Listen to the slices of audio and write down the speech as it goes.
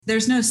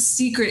There's no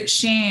secret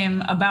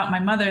shame about my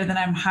mother that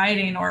I'm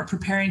hiding or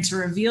preparing to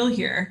reveal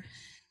here.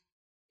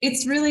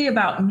 It's really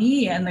about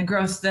me and the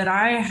growth that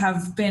I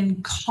have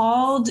been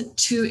called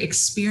to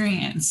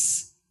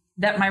experience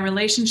that my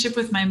relationship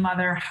with my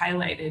mother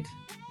highlighted.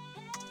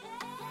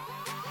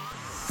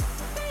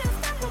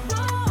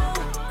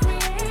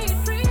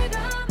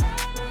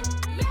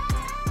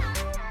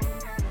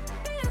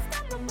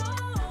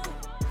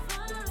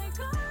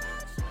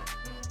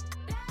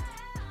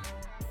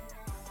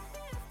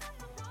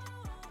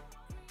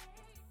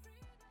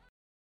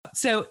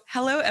 So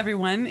hello,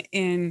 everyone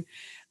in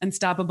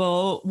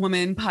Unstoppable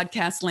Woman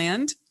podcast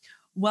land.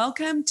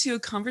 Welcome to a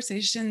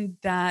conversation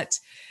that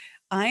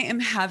I am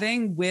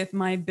having with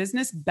my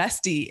business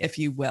bestie, if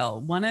you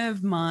will, one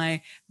of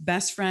my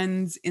best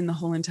friends in the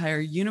whole entire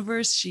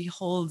universe. She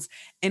holds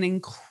an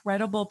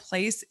incredible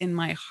place in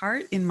my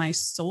heart, in my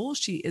soul.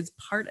 She is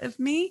part of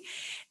me.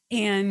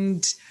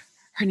 And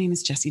her name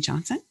is Jessie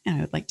Johnson, and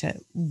I would like to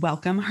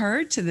welcome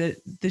her to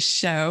the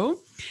show.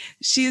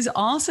 She is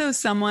also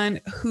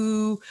someone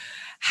who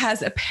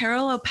has a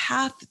parallel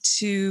path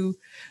to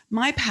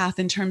my path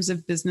in terms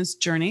of business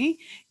journey.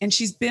 And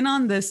she's been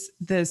on this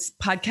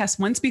podcast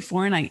once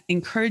before, and I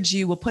encourage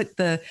you, we'll put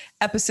the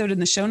episode in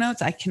the show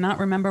notes. I cannot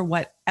remember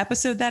what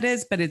episode that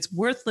is, but it's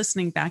worth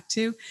listening back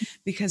to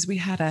because we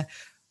had a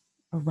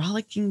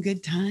rollicking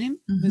good time.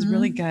 It was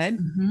really good.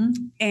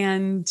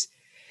 And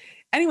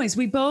anyways,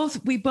 we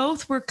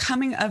both were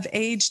coming of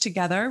age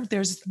together.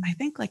 There's, I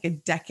think, like a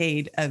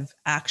decade of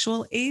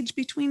actual age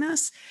between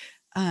us.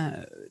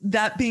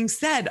 That being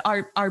said,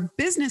 our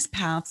business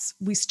paths,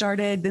 we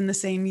started in the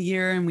same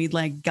year, and we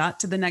got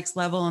to the next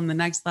level and the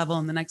next level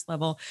and the next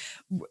level,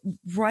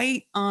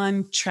 right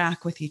on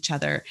track with each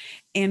other.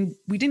 And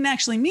we didn't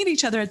actually meet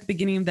each other at the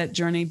beginning of that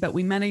journey, but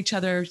we met each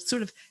other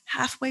sort of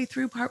halfway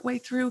through, partway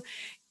through,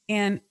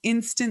 and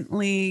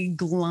instantly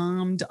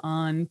glommed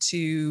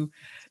onto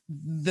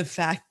the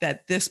fact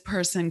that this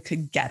person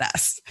could get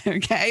us.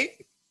 Okay.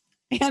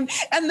 And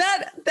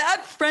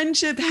that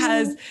friendship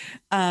has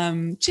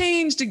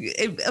changed,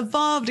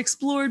 evolved,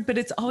 explored, but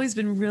it's always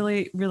been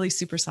really, really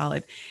super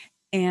solid.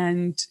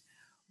 And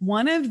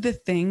one of the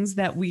things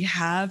that we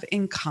have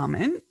in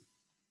common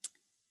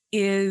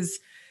is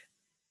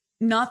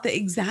not the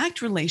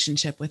exact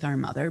relationship with our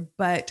mother,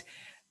 but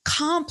a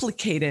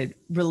complicated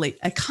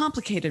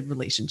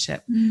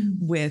relationship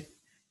with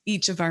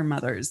each of our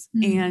mothers.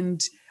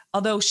 And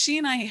although she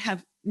and I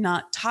have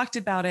not talked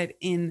about it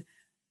in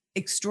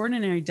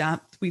extraordinary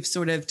depth, we've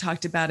sort of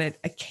talked about it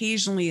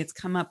occasionally. It's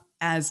come up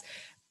as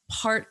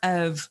part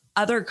of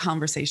other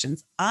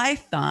conversations. I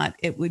thought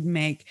it would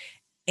make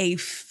a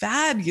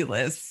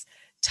fabulous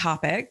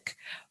topic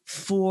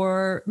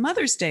for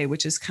Mother's Day,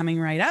 which is coming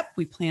right up.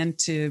 We plan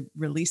to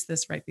release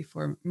this right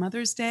before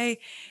Mother's Day.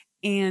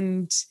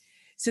 And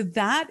so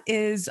that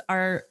is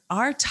our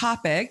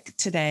topic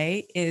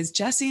today, is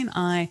Jessie and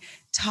I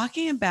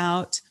talking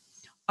about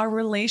our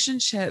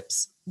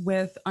relationships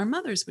with our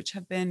mothers, which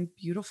have been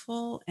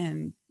beautiful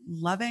and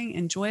loving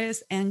and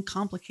joyous and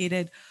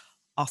complicated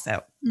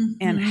also,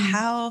 and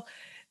how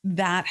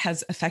that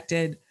has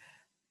affected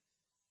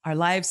our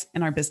lives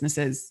and our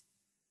businesses,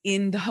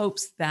 in the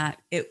hopes that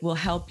it will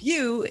help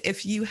you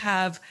if you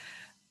have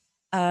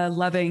a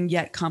loving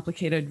yet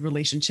complicated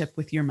relationship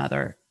with your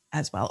mother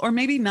as well, or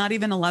maybe not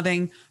even a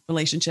loving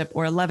relationship,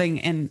 or a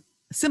loving and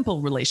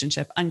simple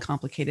relationship,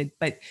 uncomplicated,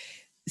 but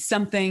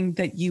something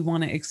that you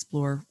want to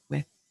explore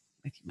with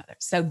your mother.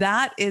 So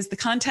that is the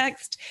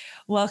context.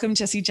 Welcome,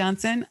 Jessie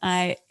Johnson.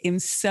 I am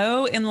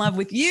so in love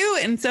with you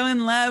and so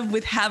in love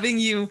with having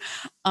you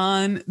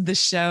on the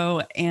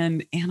show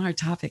and our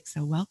topic.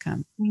 So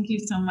welcome. Thank you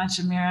so much,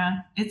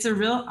 Amira. It's a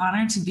real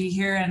honor to be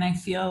here. And I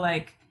feel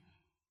like,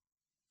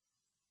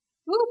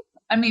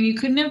 you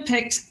couldn't have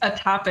picked a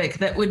topic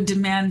that would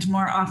demand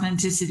more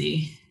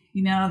authenticity.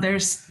 You know,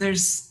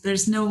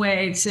 there's no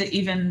way to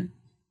even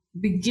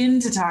begin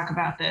to talk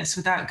about this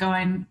without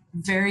going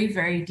very,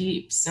 very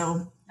deep.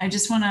 So I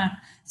just want to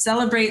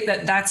celebrate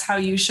that that's how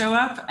you show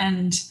up,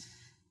 and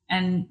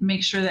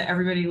make sure that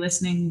everybody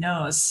listening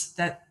knows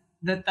that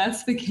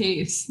that's the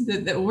case,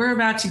 that we're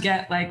about to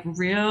get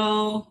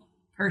real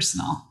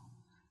personal.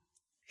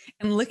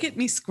 And look at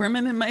me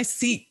squirming in my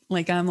seat.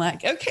 I'm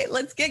like, okay,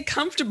 let's get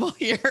comfortable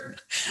here.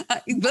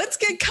 Let's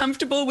get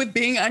comfortable with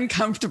being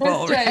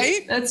uncomfortable.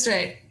 Right? That's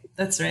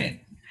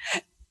right.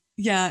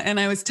 Yeah. And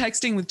I was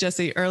texting with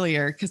Jessie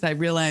earlier because I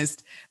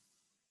realized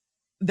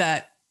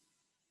that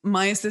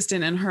my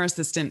assistant and her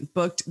assistant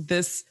booked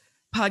this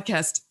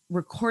podcast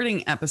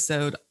recording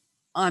episode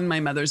on my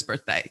mother's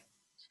birthday.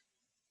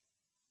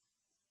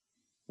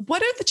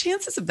 What are the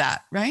chances of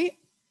that, right?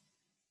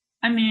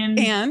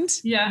 And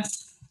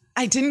yes,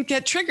 I didn't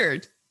get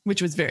triggered,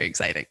 which was very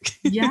exciting.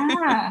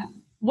 Yeah.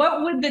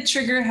 What would the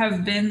trigger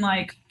have been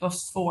like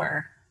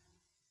before?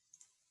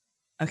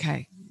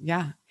 Okay.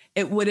 Yeah.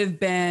 It would have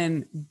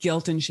been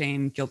guilt and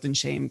shame, guilt and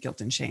shame,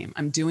 guilt and shame.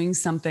 I'm doing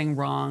something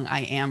wrong.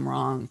 I am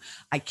wrong.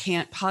 I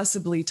can't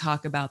possibly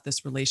talk about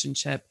this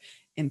relationship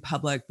in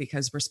public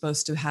because we're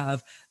supposed to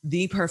have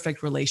the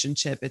perfect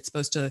relationship. It's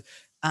supposed to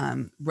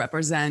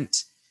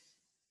represent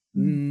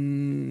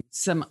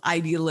some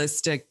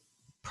idealistic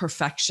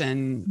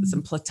perfection,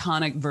 some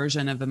platonic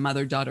version of a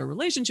mother-daughter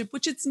relationship,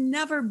 which it's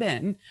never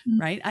been,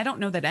 right? I don't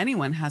know that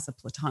anyone has a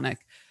platonic,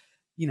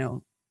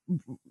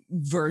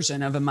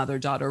 version of a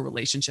mother-daughter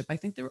relationship. I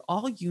think they're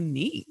all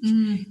unique.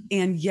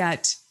 And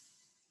yet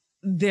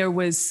there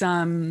was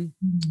some,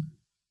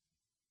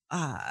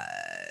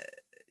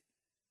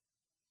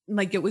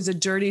 like it was a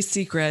dirty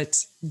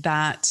secret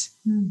that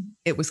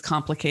it was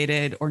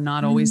complicated or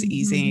not always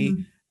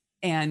easy.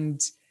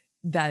 And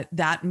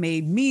that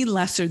made me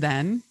lesser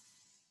than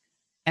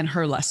and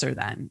her lesser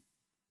than.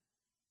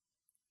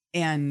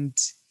 And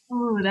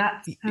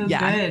that's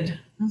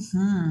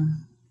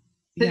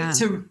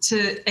so good.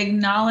 To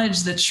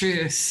acknowledge the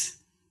truth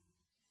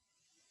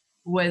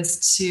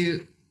was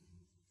to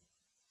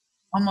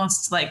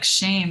almost like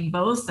shame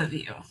both of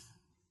you.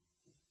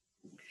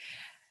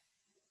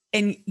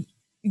 And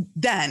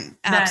then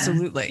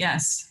absolutely.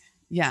 Yes.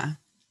 Yeah.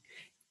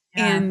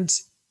 And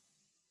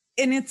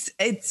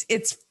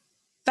it's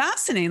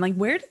fascinating. Like,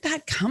 where did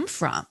that come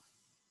from?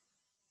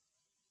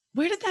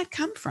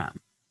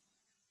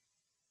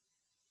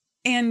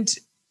 And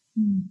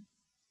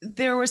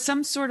there was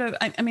some sort of,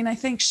 I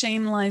think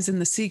shame lies in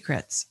the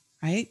secrets,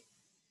 right?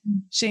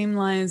 Shame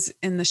lies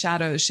in the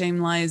shadows. Shame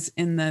lies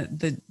in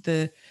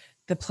the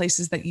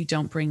places that you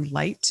don't bring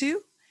light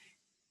to.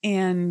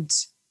 And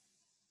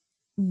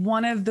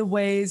one of the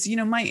ways,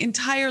 my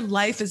entire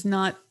life is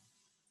not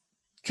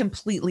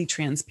completely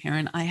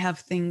transparent. I have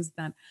things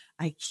that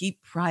I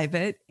keep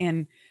private,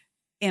 and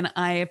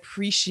I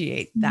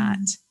appreciate that.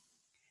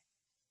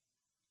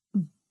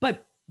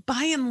 But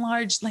by and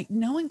large, like,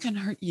 no one can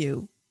hurt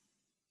you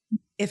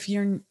if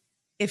your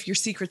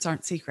secrets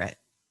aren't secret,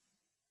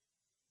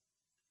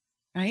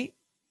 right?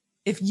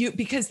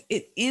 Because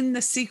in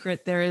the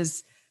secret, there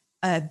is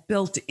a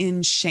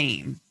built-in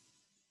shame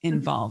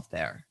involved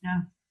there.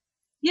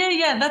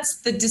 Yeah.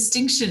 That's the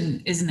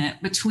distinction, isn't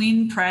it?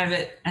 Between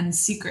private and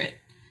secret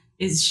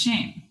is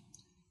shame.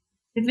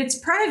 If it's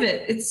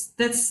private,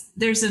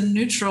 there's a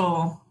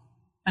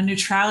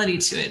neutrality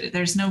to it.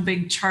 There's no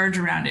big charge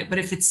around it. But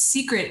if it's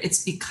secret,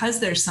 it's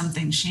because there's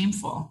something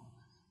shameful.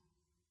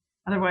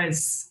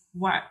 Otherwise,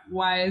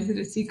 why is it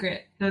a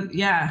secret? And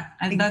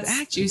exactly.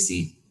 That's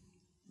juicy.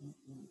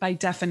 By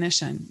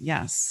definition,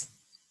 yes.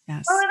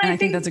 Well, and I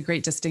think that's a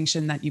great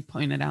distinction that you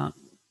pointed out.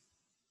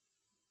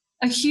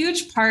 A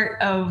huge part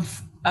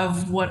of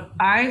what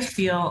I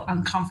feel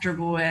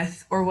uncomfortable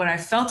with, or what I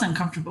felt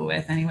uncomfortable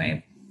with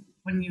anyway,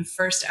 when you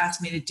first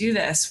asked me to do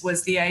this,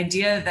 was the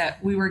idea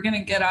that we were going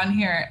to get on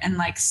here and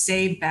like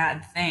say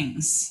bad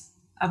things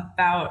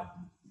about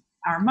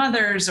our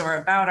mothers or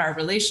about our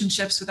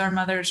relationships with our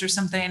mothers or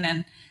something.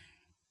 And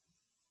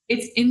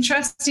it's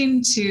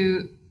interesting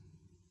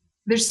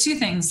there's two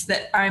things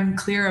that I'm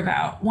clear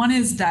about. One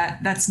is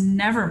that that's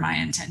never my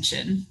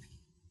intention.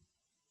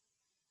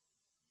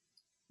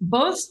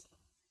 But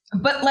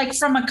like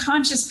from a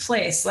conscious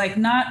place, like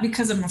not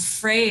because I'm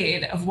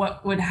afraid of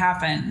what would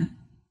happen,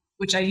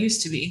 which I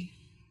used to be,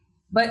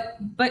 but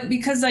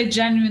because I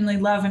genuinely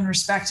love and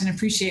respect and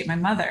appreciate my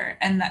mother.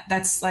 And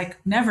that's like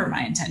never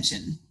my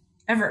intention,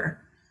 ever.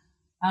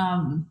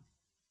 And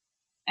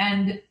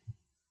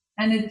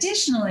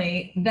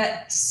additionally,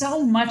 that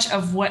so much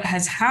of what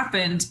has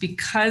happened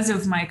because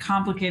of my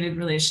complicated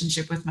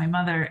relationship with my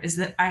mother is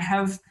that I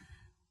have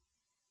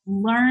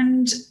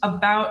learned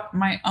about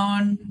my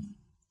own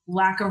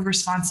lack of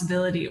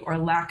responsibility or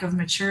lack of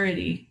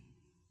maturity.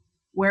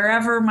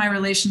 Wherever my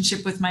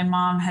relationship with my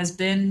mom has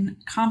been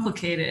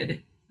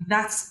complicated,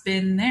 that's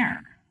been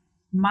there.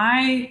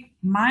 My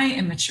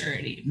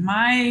immaturity,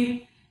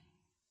 my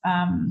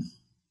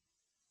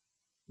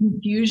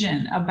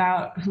confusion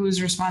about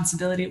whose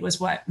responsibility it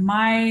was what,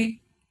 my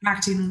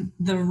acting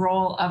the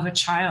role of a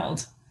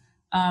child.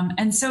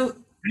 And so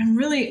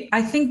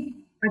I think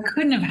I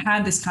couldn't have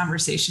had this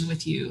conversation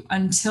with you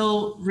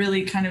until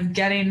really kind of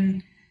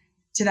getting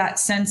to that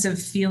sense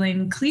of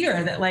feeling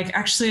clear that like,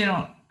 actually,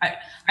 I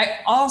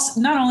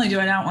also, not only do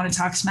I not want to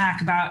talk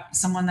smack about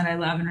someone that I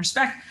love and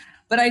respect,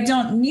 but I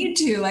don't need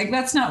to. Like,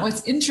 that's not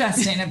what's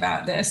interesting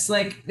about this.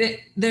 Like,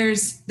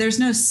 there's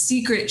no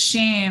secret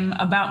shame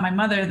about my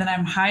mother that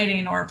I'm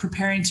hiding or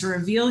preparing to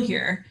reveal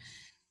here.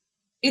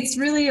 It's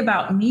really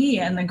about me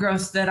and the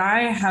growth that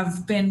I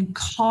have been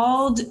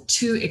called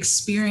to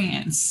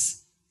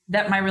experience,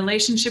 that my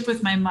relationship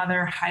with my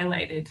mother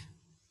highlighted,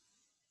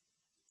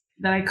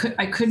 that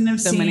I couldn't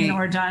have seen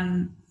or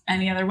done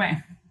any other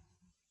way.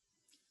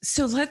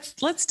 So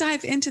let's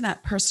dive into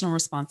that personal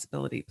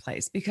responsibility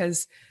place,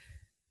 because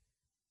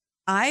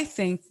I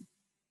think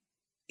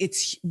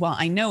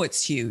I know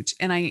it's huge.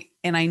 And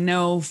I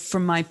know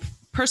from my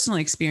personal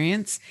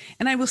experience,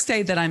 and I will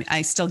say that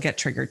I still get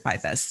triggered by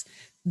this,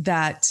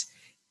 that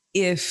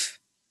if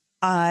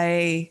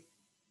I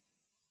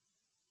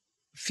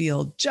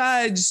feel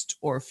judged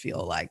or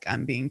feel like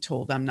I'm being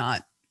told I'm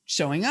not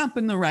showing up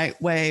in the right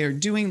way or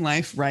doing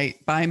life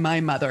right by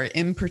my mother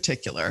in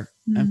particular,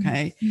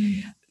 okay,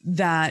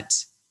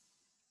 that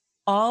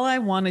all I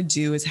want to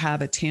do is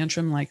have a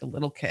tantrum like a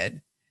little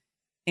kid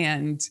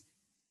and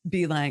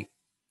be like,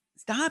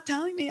 stop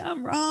telling me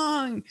I'm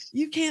wrong.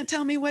 You can't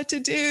tell me what to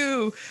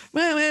do.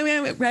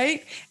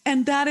 Right.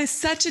 And that is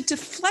such a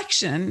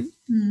deflection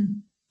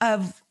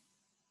of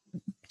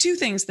two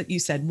things that you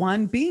said.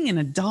 One, being an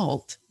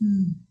adult,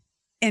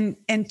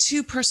 and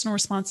two, personal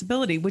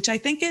responsibility, which I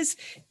think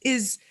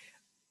is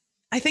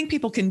I think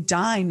people can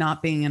die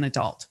not being an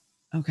adult.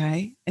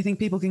 Okay. I think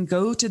people can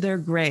go to their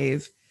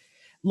grave,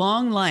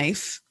 long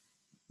life,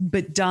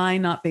 but die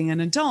not being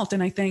an adult.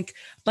 And I think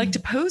I'd like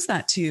to pose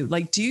that to you.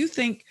 Like, do you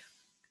think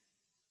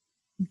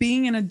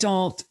being an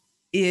adult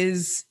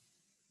is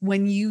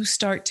when you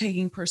start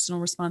taking personal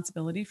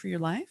responsibility for your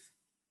life,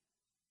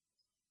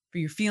 for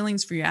your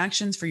feelings, for your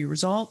actions, for your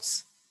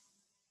results?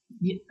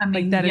 Yeah, I mean,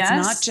 like that yes.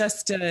 It's not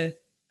just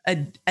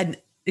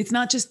it's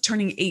not just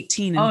turning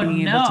 18 and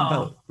being able to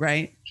vote,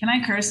 right? Can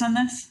I curse on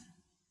this?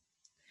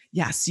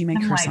 Yes, you may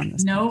curse on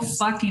this. No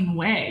fucking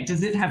way.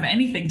 Does it have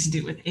anything to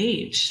do with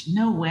age?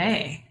 No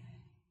way.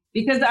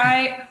 Because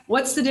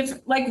what's the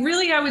difference? Like,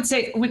 really, I would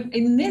say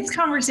in this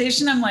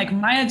conversation, I'm like,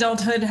 my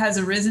adulthood has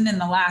arisen in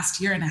the last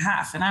year and a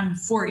half, and I'm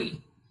 40.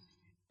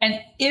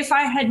 And if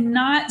I had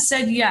not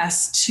said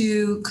yes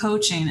to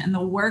coaching and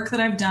the work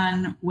that I've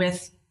done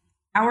with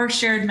our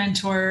shared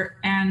mentor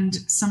and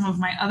some of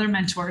my other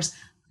mentors,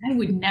 I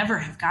would never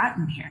have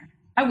gotten here.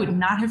 I would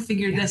not have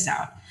figured this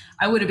out.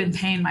 I would have been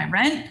paying my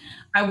rent.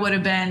 I would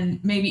have been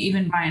maybe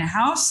even buying a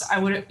house. I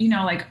would have,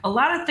 like a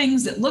lot of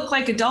things that look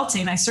like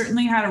adulting. I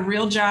certainly had a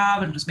real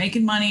job and was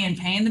making money and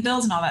paying the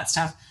bills and all that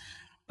stuff.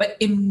 But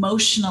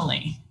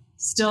emotionally,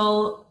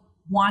 still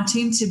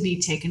wanting to be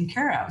taken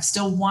care of,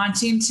 still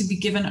wanting to be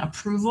given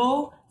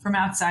approval from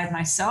outside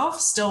myself,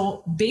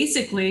 still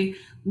basically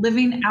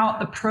living out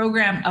the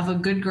program of a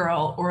good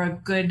girl or a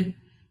good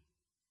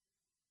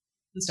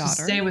let's daughter.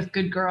 Just stay with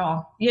good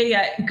girl.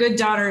 Yeah. Good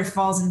daughter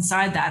falls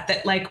inside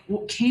that like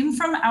came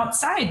from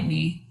outside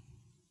me.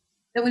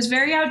 That was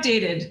very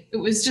outdated. It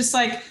was just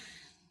like,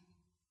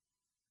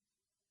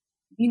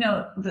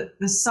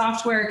 the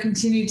software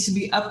continued to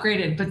be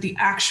upgraded, but the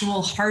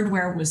actual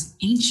hardware was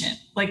ancient.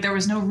 Like there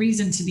was no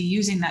reason to be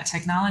using that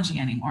technology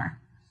anymore.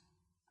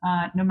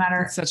 No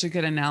matter. That's such a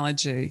good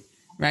analogy,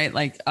 right?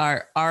 Like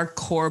our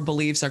core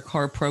beliefs, our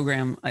core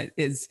program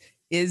is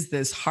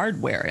this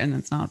hardware, and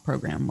it's not a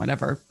program,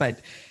 whatever,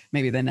 but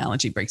maybe the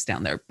analogy breaks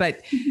down there.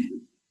 But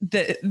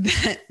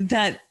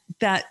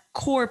that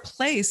core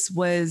place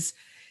was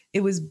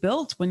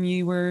built when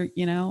you were,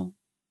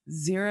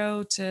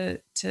 0 to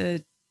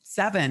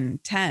 7,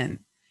 10.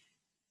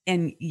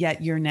 And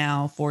yet you're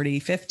now 40,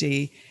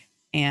 50,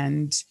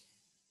 and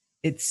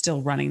it's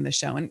still running the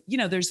show. And,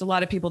 there's a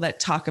lot of people that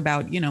talk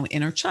about,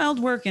 inner child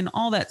work and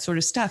all that sort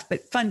of stuff.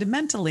 But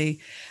fundamentally,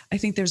 I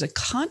think there's a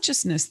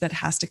consciousness that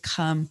has to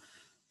come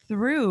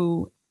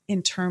through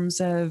in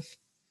terms of,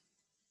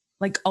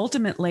 like,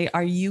 ultimately,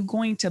 are you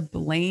going to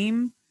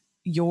blame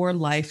your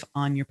life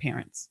on your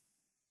parents?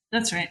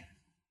 That's right.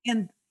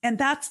 And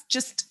that's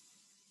just,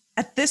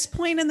 at this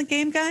point in the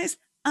game, guys,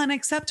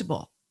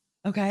 unacceptable.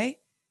 Okay.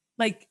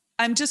 Like,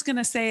 I'm just going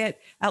to say it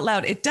out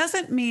loud. It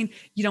doesn't mean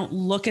you don't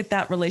look at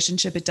that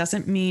relationship. It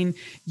doesn't mean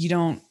you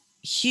don't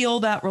heal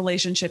that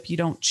relationship. You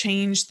don't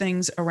change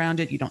things around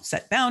it. You don't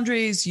set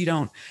boundaries. You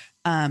don't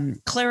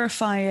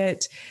clarify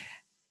it.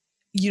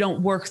 You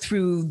don't work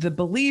through the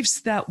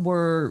beliefs that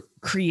were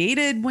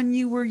created when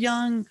you were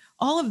young.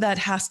 All of that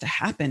has to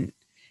happen.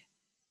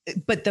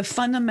 But the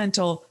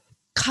fundamental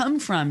come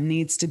from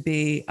needs to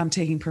be, I'm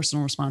taking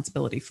personal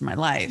responsibility for my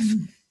life.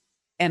 Mm-hmm.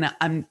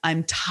 And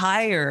I'm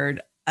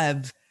tired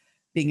of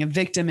being a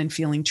victim and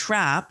feeling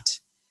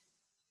trapped,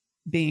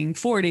 being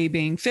 40,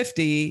 being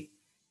 50,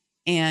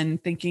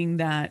 and thinking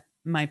that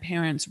my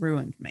parents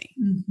ruined me.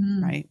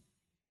 Mm-hmm. Right.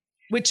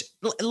 Which,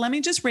 let me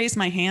just raise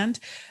my hand.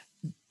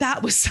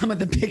 That was some of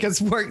the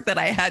biggest work that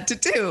I had to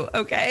do.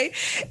 Okay.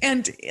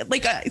 And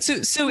like,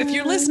 so if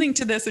you're listening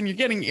to this and you're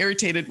getting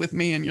irritated with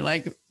me and you're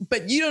like,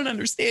 but you don't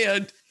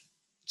understand,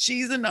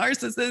 she's a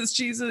narcissist,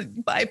 she's a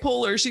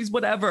bipolar, she's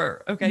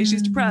whatever. Okay.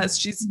 She's depressed.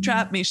 She's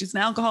trapped me. She's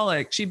an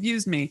alcoholic. She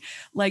abused me.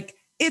 Like,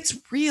 it's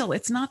real.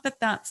 It's not that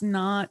that's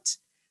not,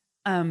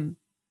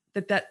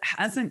 that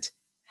hasn't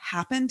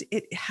happened.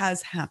 It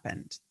has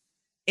happened.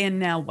 And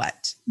now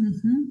what?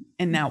 Mm-hmm.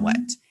 And now what?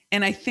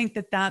 And I think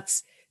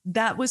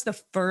that was the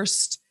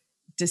first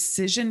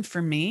decision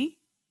for me.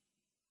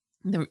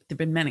 There've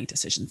been many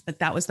decisions, but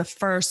that was the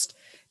first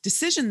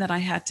decision that I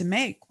had to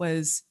make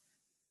was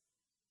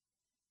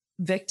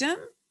victim,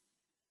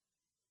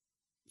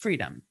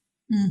 freedom.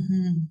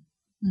 Mm-hmm.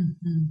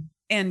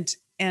 Mm-hmm.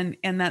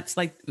 And that's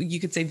like, you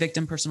could say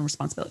victim, personal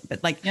responsibility,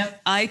 but like, yep.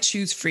 I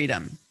choose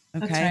freedom.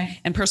 Okay. Right.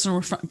 And personal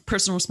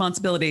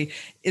responsibility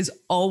is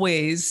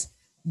always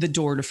the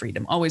door to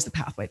freedom, always the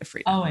pathway to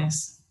freedom.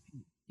 Always.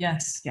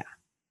 Yes. Yeah.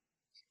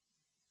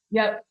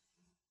 Yep.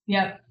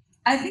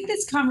 I think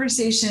this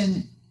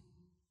conversation,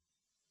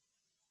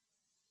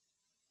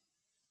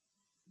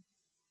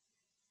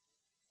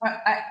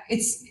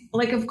 it's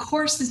like, of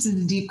course, this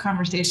is a deep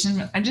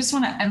conversation. I just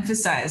want to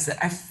emphasize that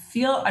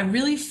I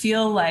really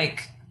feel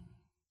like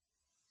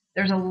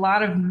there's a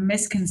lot of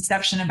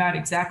misconception about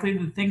exactly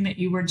the thing that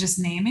you were just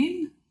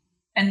naming,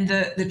 and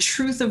the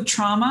truth of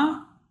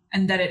trauma,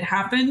 and that it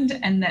happened,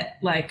 and that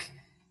like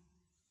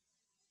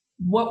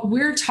what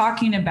we're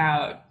talking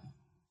about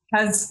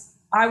has,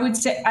 I would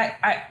say,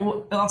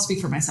 I'll speak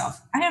for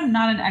myself. I am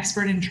not an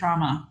expert in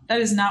trauma.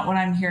 That is not what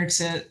I'm here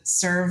to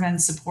serve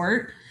and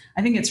support.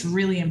 I think it's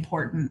really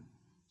important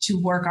to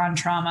work on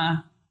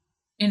trauma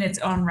in its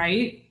own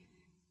right,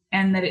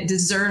 and that it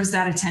deserves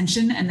that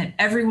attention, and that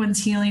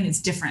everyone's healing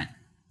is different.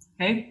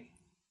 Okay.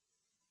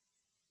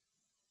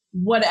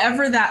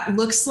 Whatever that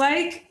looks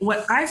like,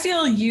 what I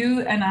feel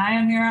you and I,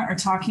 Amira, are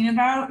talking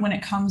about when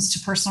it comes to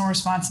personal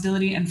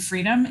responsibility and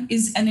freedom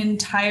is an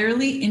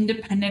entirely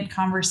independent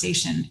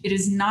conversation. It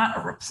is not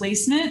a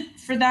replacement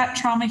for that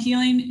trauma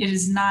healing. It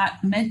is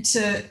not meant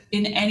to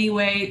in any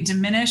way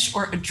diminish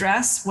or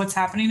address what's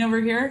happening over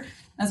here.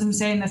 As I'm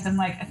saying this, I'm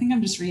like, I think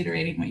I'm just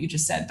reiterating what you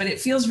just said, but it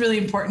feels really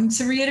important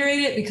to reiterate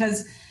it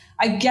because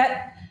I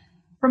get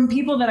from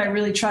people that I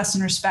really trust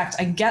and respect,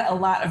 I get a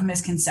lot of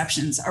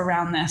misconceptions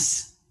around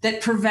this that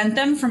prevent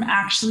them from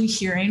actually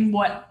hearing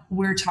what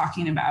we're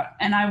talking about.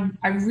 And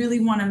I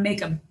really want to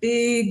make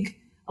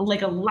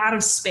a lot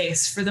of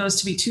space for those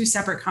to be two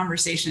separate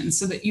conversations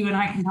so that you and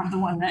I can have the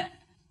one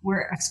that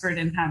we're expert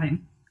in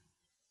having.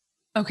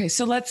 Okay.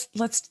 So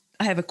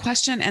I have a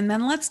question, and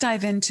then let's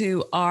dive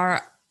into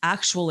our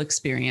actual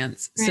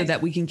experience so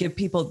that we can give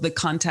people the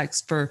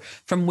context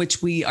from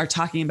which we are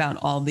talking about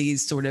all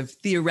these sort of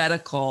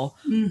theoretical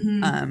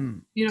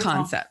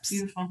concepts.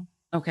 Beautiful.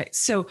 Okay.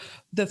 So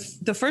the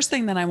first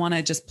thing that I want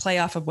to just play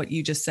off of what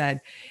you just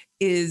said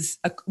is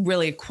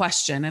really a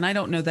question. And I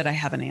don't know that I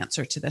have an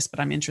answer to this,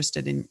 but I'm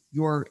interested in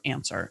your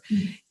answer.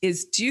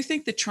 Is, do you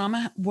think the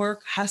trauma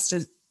work has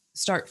to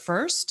start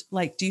first?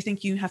 Like, do you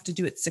think you have to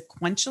do it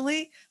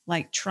sequentially,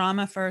 like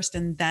trauma first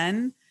and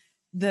then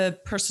the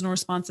personal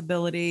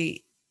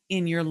responsibility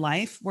in your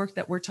life work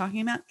that we're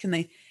talking about? Can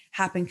they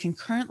happen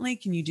concurrently?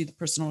 Can you do the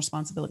personal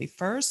responsibility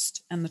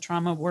first and the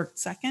trauma work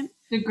second?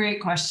 It's a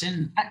great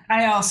question.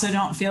 I also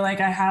don't feel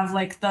like I have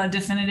like the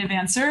definitive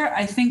answer.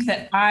 I think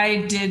that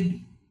I did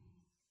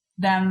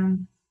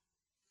them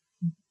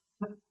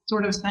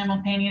sort of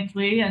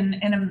simultaneously,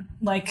 and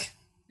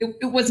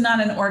it was not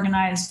an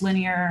organized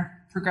linear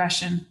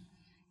progression.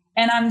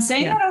 And I'm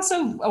saying that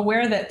also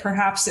aware that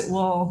perhaps it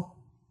will,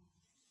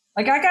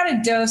 like I got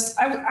a dose.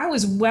 I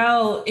was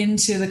well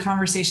into the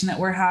conversation that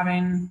we're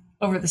having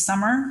over the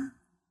summer,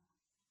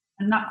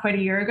 and not quite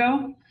a year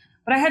ago,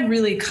 but I had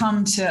really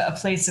come to a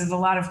place of a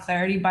lot of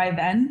clarity by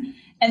then,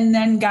 and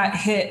then got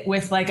hit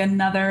with like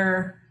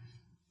another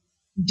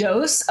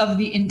dose of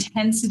the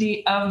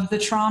intensity of the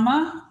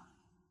trauma,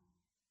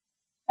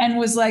 and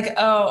was like,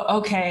 oh,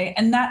 okay.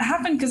 And that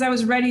happened because I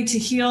was ready to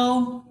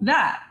heal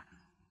that.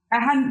 I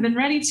hadn't been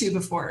ready to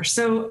before.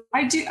 So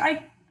if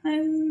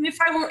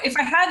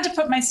I had to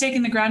put my stake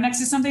in the ground next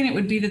to something, it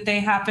would be that they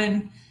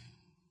happen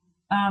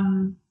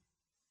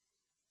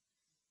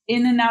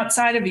in and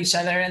outside of each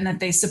other, and that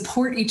they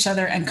support each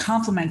other and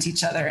complement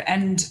each other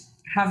and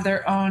have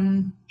their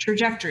own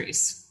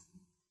trajectories.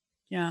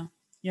 Yeah.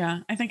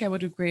 I think I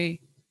would agree.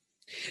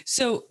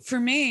 So for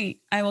me,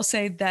 I will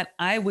say that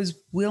I was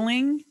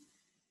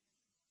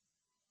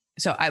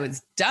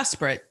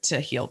desperate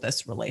to heal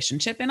this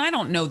relationship. And I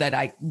don't know that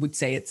I would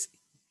say it's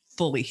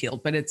fully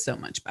healed, but it's so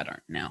much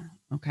better now.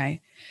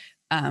 Okay.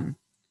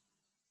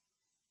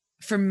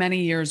 For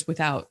many years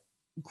without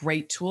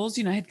great tools,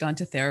 I had gone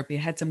to therapy,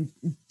 I had some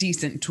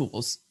decent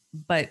tools,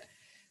 but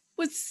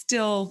was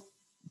still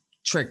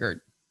triggered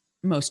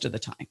most of the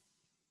time.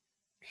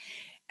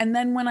 And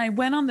then when I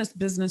went on this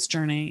business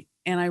journey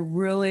and I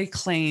really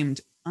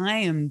claimed, I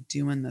am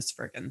doing this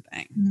friggin'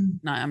 thing.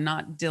 No, I'm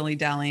not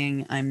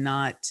dilly-dallying.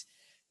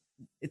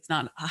 It's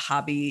not a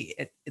hobby.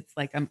 It's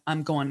like,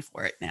 I'm going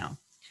for it now.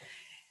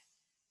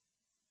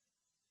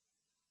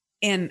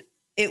 And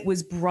it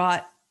was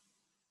brought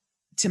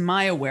to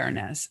my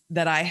awareness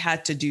that I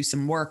had to do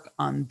some work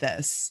on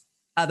this.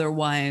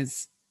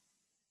 Otherwise,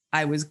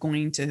 I was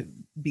going to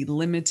be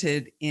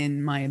limited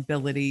in my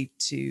ability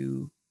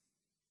to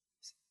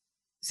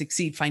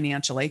succeed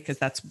financially, because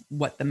that's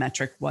what the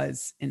metric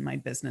was in my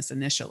business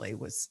initially,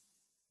 was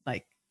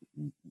like,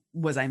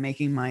 was I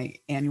making my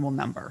annual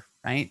number,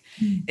 right?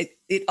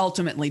 It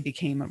ultimately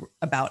became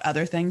about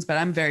other things, but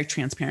I'm very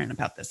transparent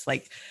about this.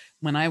 Like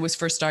when I was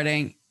first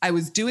starting, I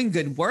was doing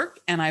good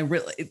work and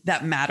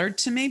that mattered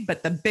to me,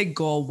 but the big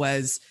goal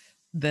was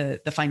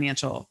the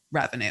financial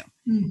revenue.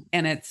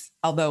 And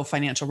although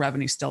financial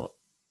revenue still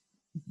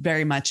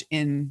very much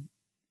in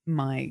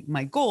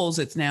my goals,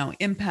 it's now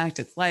impact,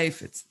 it's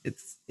life,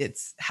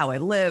 it's how I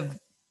live,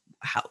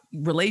 how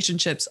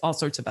relationships, all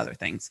sorts of other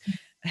things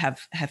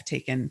have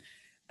taken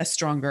a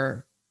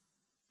stronger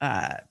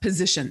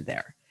position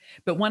there.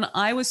 But when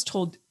I was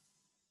told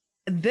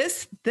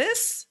this,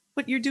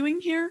 what you're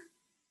doing here,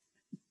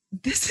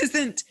 this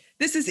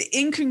is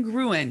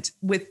incongruent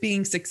with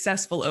being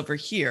successful over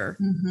here.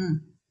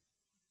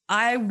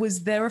 I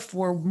was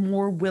therefore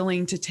more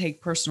willing to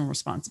take personal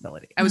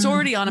responsibility. I was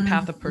already on a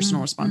path of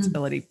personal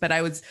responsibility, but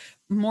I was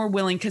more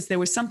willing because there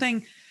was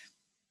something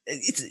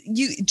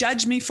you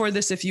judge me for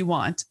this if you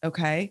want.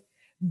 Okay.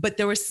 But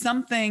there was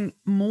something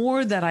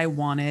more that I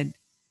wanted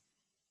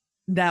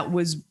that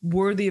was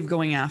worthy of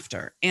going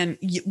after. And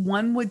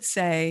one would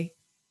say,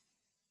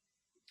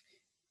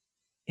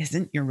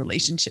 isn't your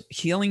relationship,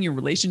 healing your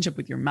relationship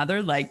with your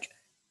mother, like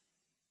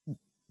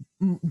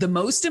the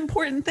most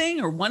important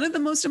thing or one of the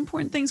most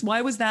important things?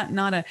 Why was that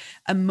not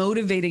a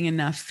motivating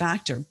enough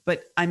factor?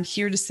 But I'm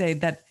here to say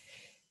that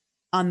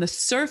on the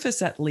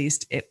surface, at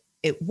least,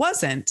 it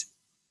wasn't.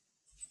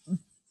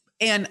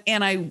 And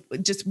I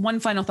just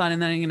one final thought,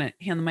 and then I'm going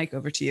to hand the mic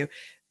over to you.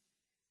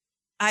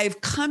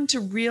 I've come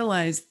to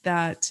realize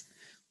that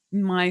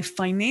my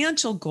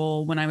financial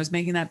goal when I was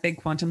making that big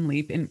quantum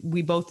leap, and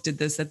we both did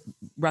this at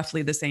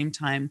roughly the same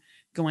time,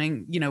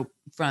 going,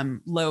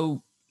 from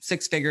low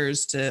 6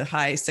 figures to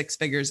high 6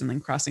 figures and then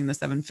crossing the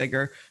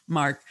 7-figure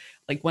mark.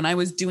 Like when I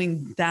was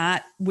doing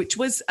that, which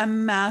was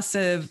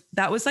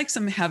that was like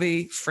some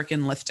heavy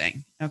freaking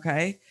lifting.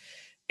 Okay.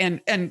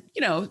 And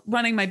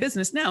running my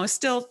business now is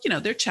still,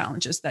 there are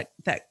challenges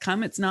that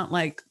come. It's not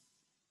like,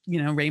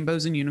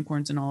 rainbows and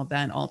unicorns and all of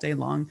that all day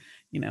long,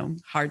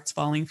 hearts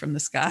falling from the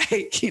sky,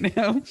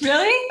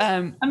 Really?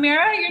 Amira,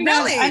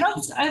 really?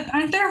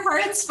 Aren't there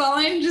hearts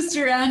falling just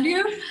around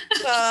you?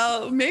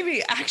 Well,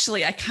 maybe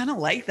actually I kind of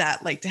like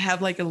that, like to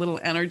have like a little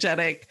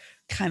energetic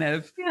kind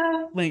of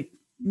like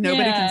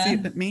nobody can see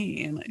it but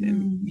me.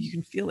 And you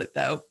can feel it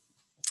though.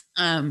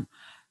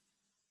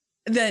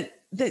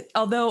 That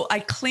although I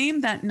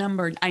claimed that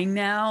number, I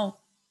now,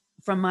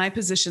 from my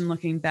position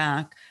looking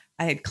back,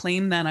 I had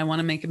claimed that I want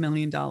to make $1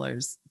 million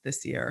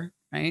this year,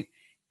 right?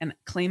 And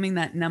claiming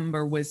that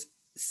number was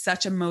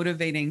such a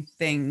motivating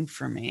thing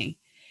for me.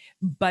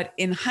 But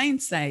in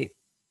hindsight,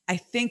 I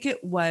think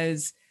it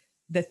was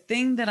the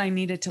thing that I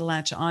needed to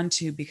latch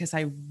onto because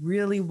I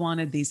really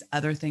wanted these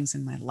other things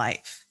in my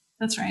life.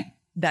 That's right.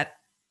 That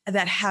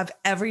have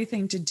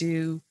everything to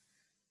do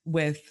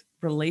with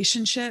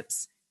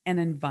relationships and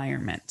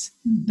environment.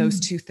 Mm-hmm. Those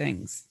two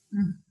things.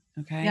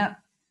 Mm-hmm. Okay. Yeah.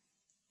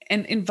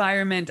 And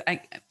environment,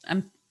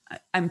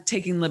 I'm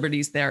taking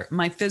liberties there.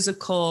 My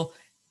physical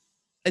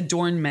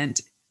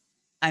adornment,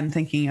 I'm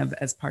thinking of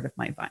as part of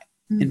my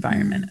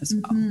environment as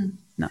well. Mm-hmm.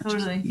 Not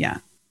totally. Yeah.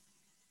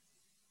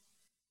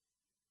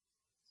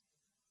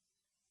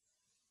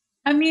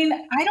 I mean,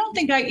 I don't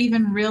think I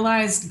even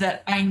realized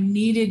that I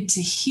needed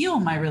to heal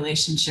my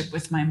relationship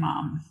with my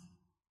mom.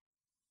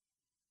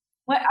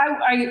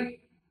 Like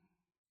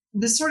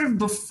the sort of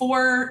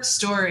before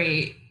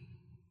story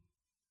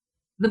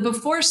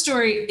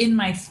in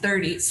my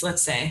 30s,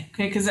 let's say,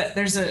 okay, because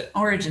there's an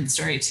origin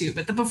story too,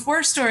 but the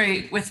before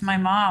story with my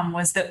mom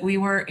was that we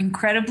were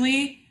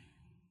incredibly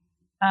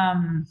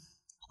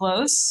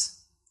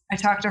close. I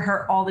talked to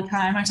her all the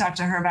time. I talked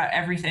to her about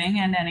everything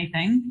and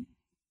anything.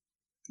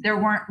 There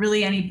weren't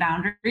really any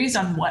boundaries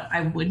on what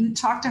I wouldn't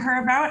talk to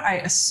her about. I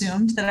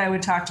assumed that I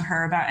would talk to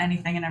her about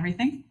anything and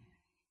everything.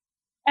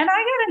 And I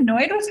got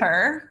annoyed with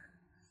her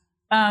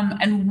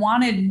and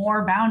wanted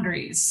more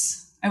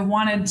boundaries. I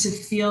wanted to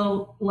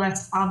feel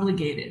less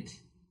obligated.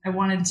 I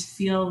wanted to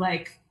feel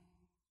like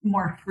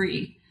more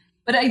free.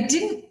 But I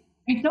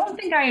don't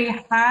think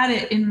I had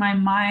it in my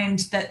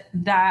mind that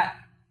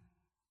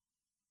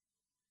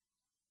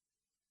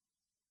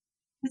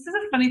this is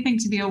a funny thing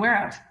to be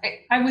aware of.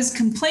 I was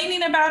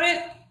complaining about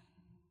it,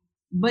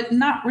 but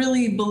not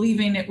really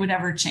believing it would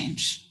ever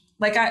change.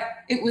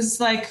 It was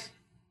like.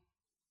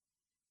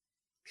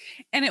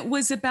 And it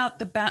was about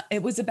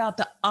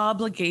the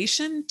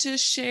obligation to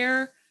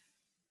share,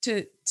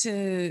 to.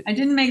 I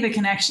didn't make the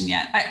connection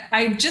yet.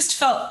 I just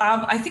felt,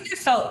 I think I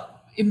felt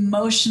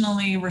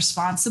emotionally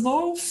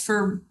responsible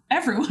for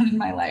everyone in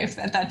my life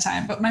at that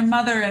time, but my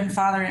mother and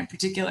father in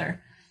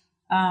particular.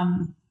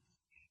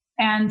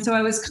 And so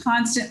I was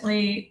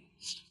constantly,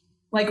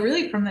 like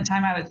really from the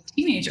time I was a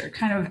teenager,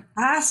 kind of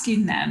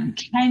asking them,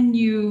 can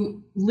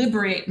you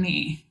liberate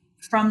me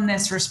from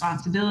this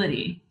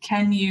responsibility?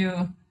 Can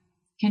you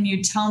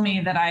tell me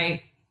that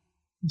I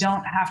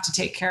don't have to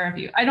take care of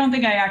you? I don't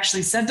think I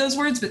actually said those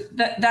words, but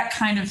that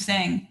kind of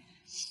thing.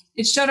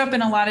 It showed up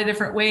in a lot of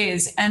different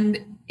ways.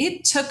 And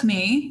it took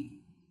me,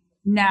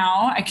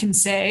 now I can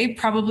say,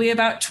 probably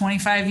about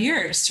 25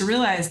 years to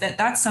realize that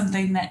that's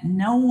something that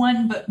no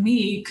one but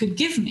me could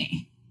give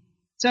me.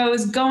 So I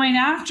was going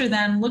after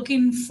them,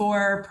 looking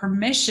for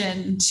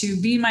permission to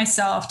be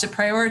myself, to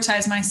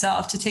prioritize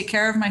myself, to take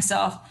care of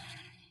myself.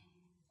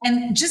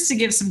 And just to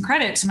give some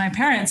credit to my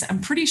parents, I'm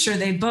pretty sure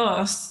they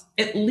both,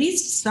 at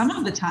least some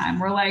of the time,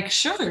 were like,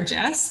 sure,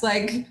 Jess,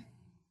 like,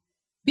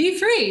 be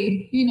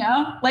free,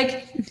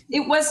 like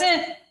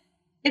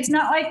it's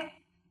not like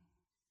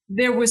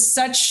there was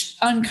such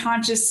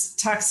unconscious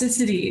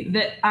toxicity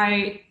that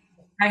I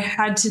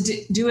had to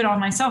do it all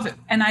myself.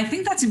 And I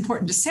think that's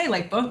important to say,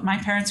 like both my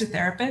parents are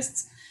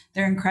therapists.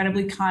 They're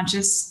incredibly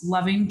conscious,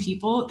 loving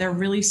people. They're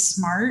really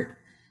smart.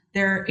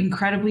 They're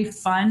incredibly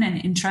fun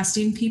and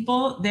interesting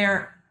people.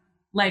 They're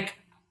like,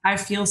 I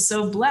feel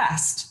so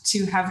blessed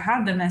to have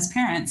had them as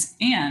parents.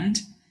 And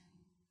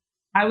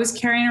I was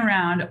carrying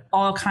around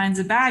all kinds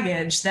of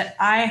baggage that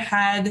I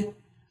had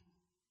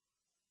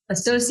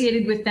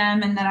associated with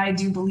them and that I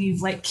do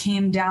believe like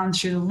came down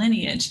through the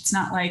lineage. It's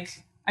not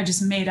like I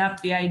just made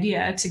up the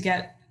idea to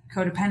get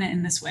codependent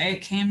in this way.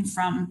 It came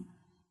from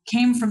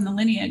the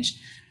lineage.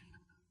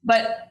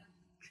 But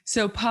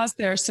so pause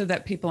there so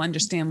that people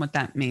understand what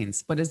that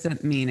means. What does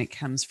that mean? It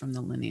comes from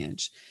the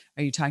lineage.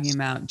 Are you talking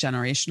about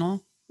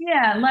generational?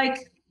 Yeah,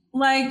 like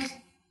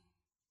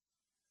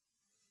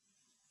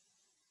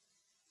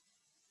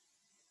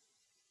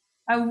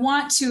I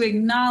want to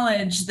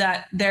acknowledge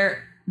that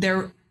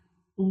there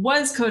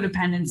was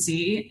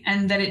codependency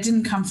and that it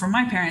didn't come from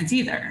my parents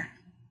either.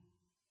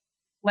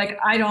 Like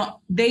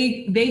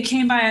they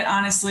came by it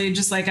honestly,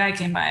 just like I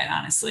came by it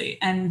honestly.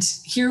 And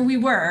here we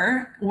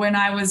were when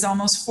I was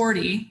almost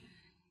 40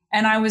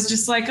 and I was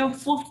just like, oh,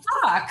 well,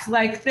 fuck,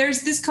 like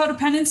there's this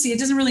codependency. It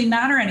doesn't really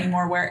matter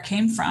anymore where it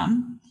came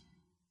from.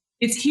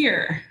 It's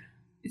here.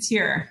 It's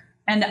here.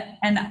 And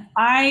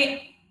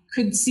I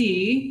could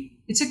see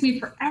it took me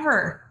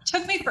forever. It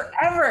took me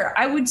forever.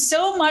 I would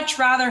so much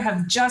rather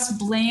have just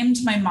blamed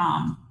my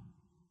mom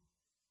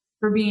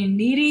for being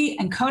needy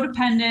and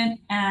codependent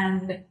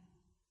and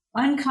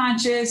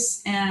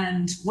unconscious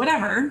and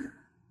whatever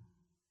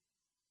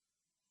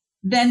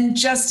than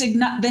just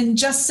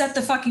set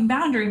the fucking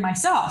boundary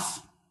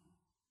myself.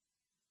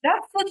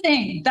 That's the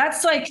thing.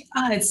 That's like,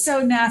 it's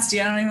so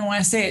nasty. I don't even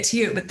want to say it to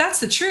you, but that's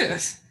the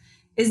truth.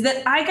 Is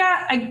that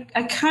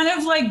I kind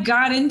of like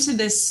got into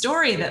this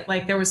story that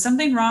like there was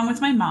something wrong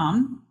with my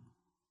mom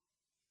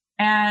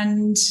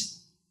and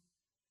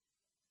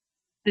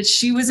that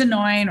she was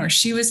annoying or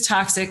she was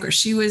toxic or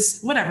she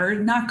was whatever,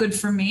 not good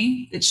for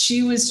me, that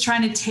she was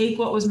trying to take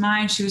what was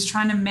mine. She was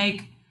trying to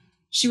make,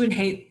 she would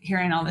hate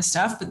hearing all this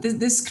stuff, but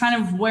this is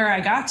kind of where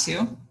I got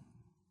to.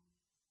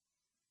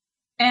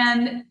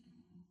 And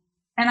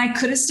I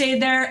could have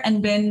stayed there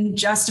and been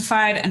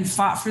justified and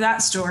fought for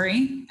that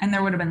story. And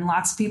there would have been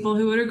lots of people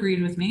who would have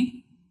agreed with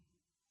me.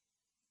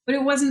 But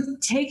it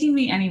wasn't taking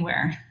me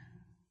anywhere.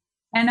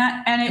 And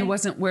it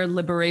wasn't where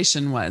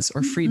liberation was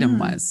or freedom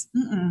was.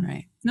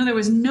 Right. No, there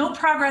was no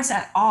progress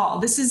at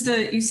all.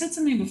 You said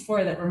something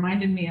before that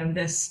reminded me of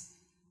this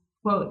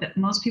quote that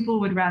most people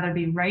would rather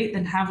be right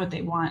than have what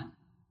they want.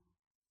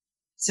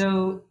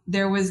 So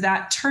there was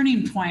that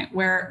turning point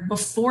where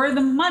before the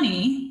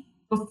money,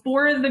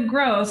 before the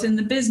growth in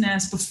the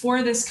business,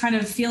 before this kind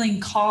of feeling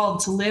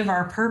called to live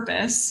our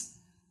purpose,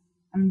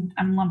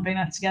 I'm lumping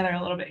that together a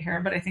little bit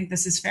here, but I think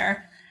this is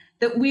fair,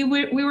 that we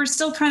were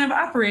still kind of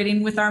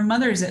operating with our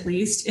mothers, at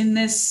least in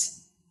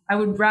this, I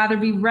would rather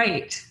be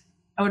right.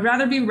 I would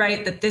rather be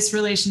right that this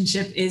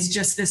relationship is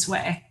just this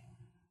way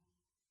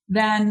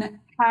than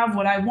have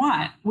what I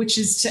want, which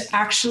is to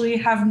actually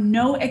have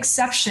no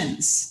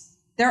exceptions.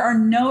 There are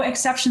no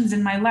exceptions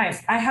in my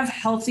life. I have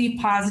healthy,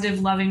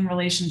 positive, loving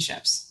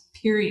relationships.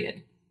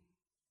 Period.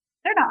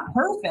 They're not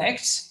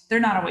perfect. They're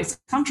not always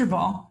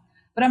comfortable,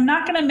 but I'm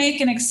not going to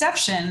make an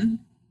exception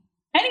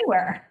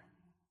anywhere.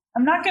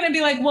 I'm not going to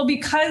be like, well,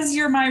 because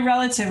you're my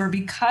relative or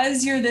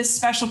because you're this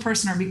special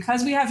person or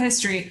because we have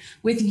history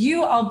with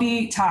you, I'll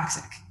be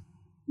toxic.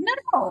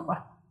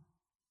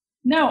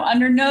 No,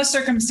 under no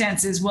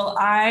circumstances will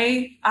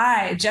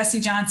I,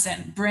 Jessie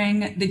Johnson,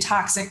 bring the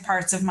toxic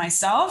parts of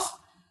myself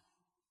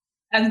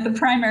as the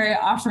primary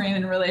offering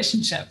in a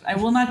relationship. I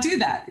will not do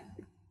that.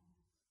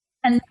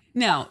 And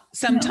now,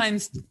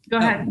 sometimes... Go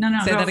ahead. No,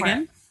 say that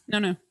again.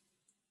 No.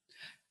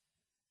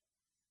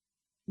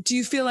 Do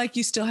you feel like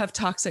you still have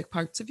toxic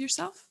parts of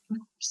yourself? Of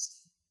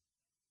course.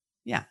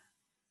 Yeah.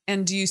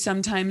 And do you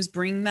sometimes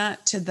bring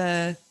that to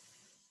the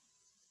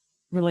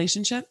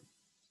relationship?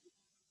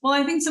 Well,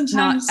 I think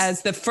sometimes... Not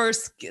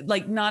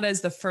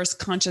as the first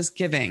conscious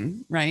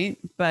giving, right?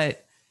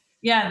 But...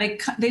 Yeah,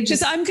 they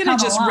just... I'm going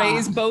to just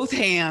raise both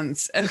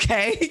hands,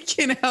 okay?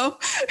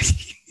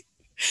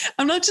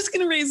 I'm not just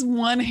going to raise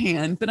one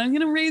hand, but I'm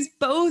going to raise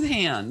both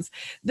hands.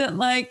 That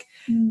like,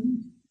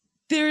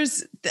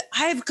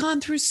 I've gone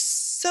through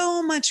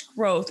so much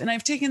growth and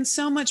I've taken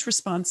so much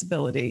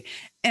responsibility.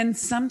 And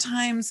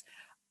sometimes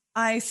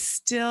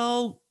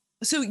so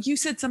you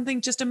said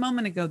something just a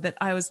moment ago that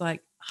I was like,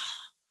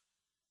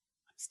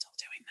 I'm still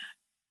doing that.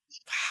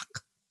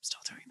 Fuck, I'm still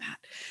doing that.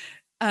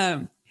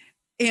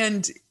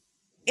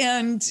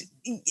 And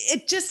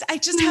I just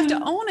have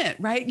to own it,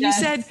 right? Yes,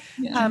 you said,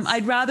 yes.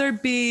 I'd rather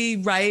be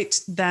right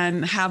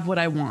than have what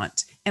I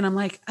want. And I'm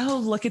like, oh,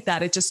 look at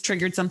that. It just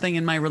triggered something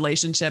in my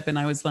relationship. And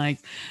I was like,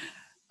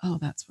 oh,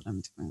 that's what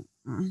I'm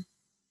doing.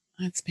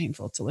 It's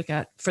painful to look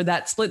at. For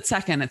that split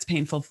second, it's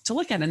painful to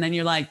look at. And then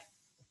you're like,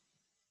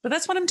 but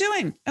that's what I'm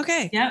doing.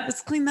 Okay,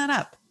 let's clean that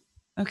up.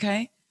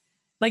 Okay.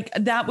 Like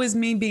that was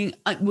me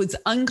was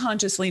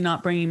unconsciously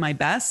not bringing my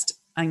best.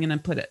 I'm going to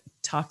put it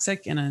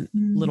toxic in a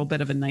little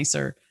bit of a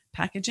nicer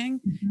packaging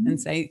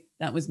and say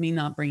that was me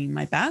not bringing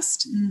my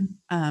best.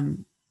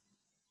 And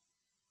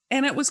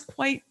it was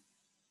quite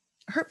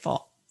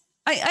hurtful.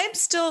 I'm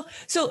still,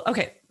 so,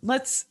 okay,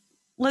 let's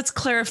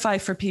clarify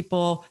for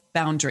people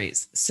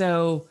boundaries.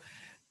 So,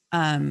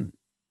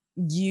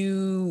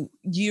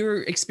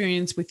 your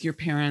experience with your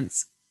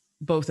parents,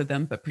 both of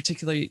them, but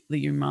particularly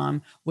your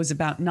mom, was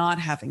about not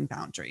having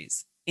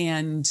boundaries.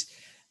 And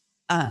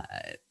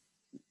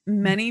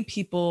many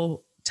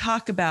people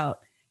talk about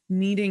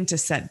needing to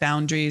set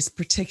boundaries,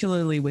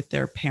 particularly with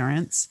their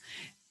parents.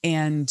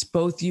 And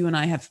both you and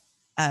I have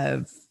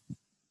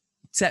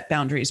set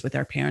boundaries with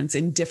our parents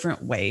in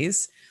different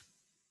ways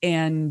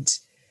and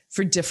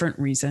for different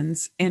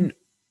reasons. And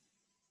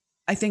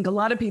I think a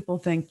lot of people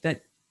think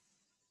that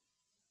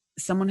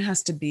someone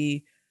has to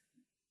be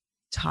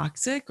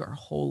toxic or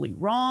wholly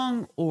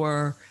wrong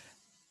or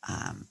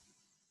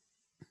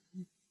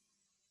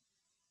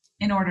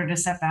in order to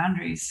set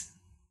boundaries.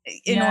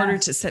 In order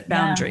to set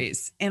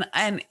boundaries. And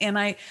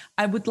I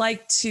would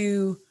like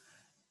to,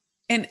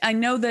 and I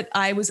know that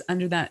I was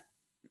under that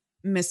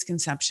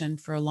misconception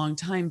for a long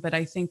time, but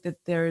I think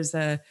that there's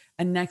a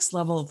next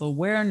level of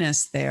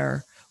awareness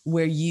there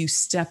where you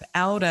step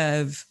out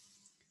of,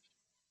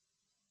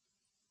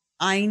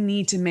 I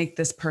need to make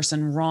this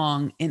person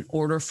wrong in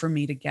order for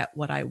me to get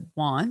what I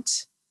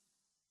want.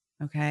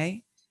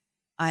 Okay.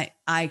 I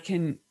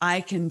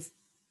can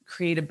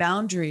create a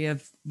boundary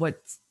of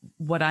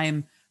what I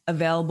am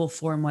available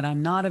for and what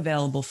I'm not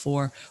available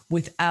for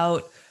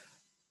without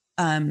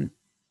a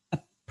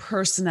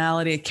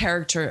personality, a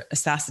character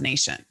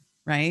assassination,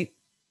 right?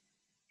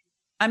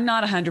 I'm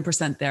not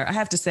 100% there. I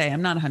have to say,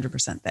 I'm not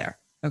 100% there.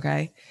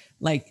 Okay.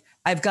 Like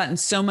I've gotten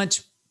so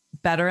much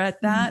better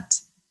at that.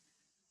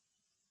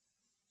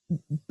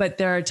 But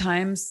there are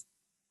times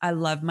I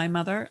love my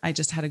mother. I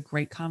just had a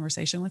great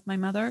conversation with my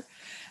mother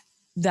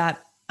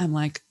that I'm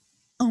like,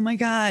 oh my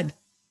God,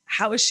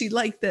 how is she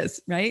like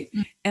this? Right.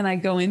 And I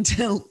go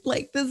into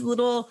like this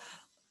little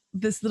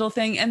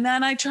thing. And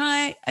then I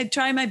try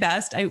my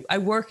best. I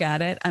work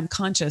at it. I'm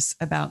conscious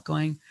about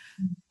going,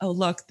 oh,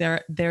 look,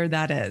 there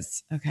that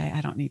is. Okay.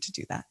 I don't need to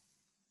do that.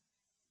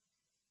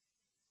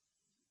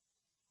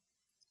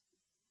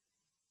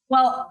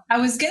 Well,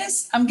 I'm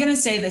going to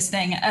say this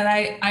thing, and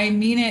I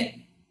mean it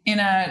in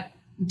a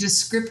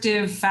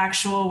descriptive,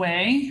 factual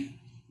way,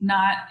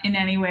 not in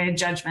any way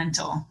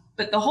judgmental.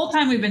 But the whole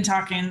time we've been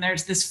talking,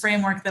 there's this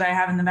framework that I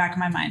have in the back of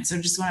my mind.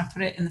 So just want to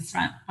put it in the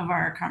front of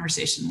our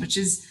conversation, which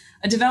is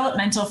a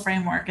developmental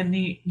framework. And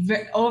the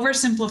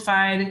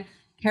oversimplified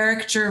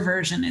caricature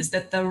version is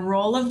that the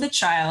role of the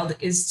child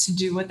is to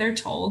do what they're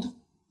told.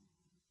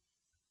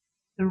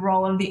 The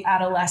role of the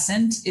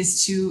adolescent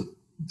is to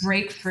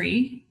break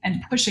free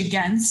and push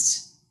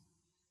against.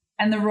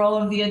 And the role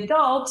of the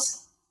adult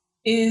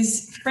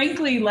is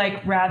frankly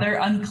like rather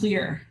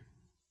unclear,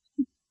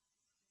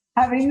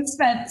 having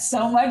spent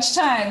so much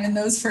time in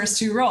those first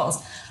two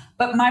roles.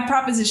 But my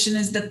proposition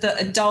is that the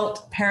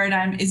adult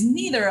paradigm is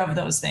neither of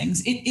those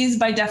things. It is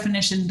by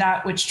definition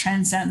that which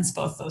transcends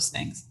both those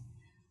things.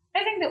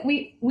 I think that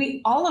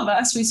we all of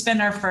us, we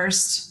spend our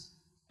first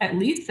at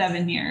least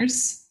 7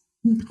 years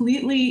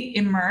completely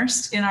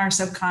immersed in our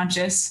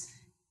subconscious,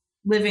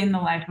 living the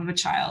life of a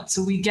child.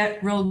 So we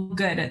get real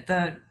good at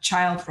the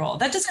child role.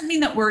 That doesn't mean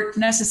that we're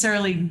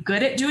necessarily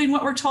good at doing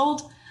what we're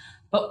told,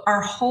 but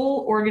our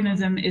whole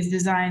organism is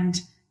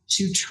designed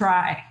to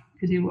try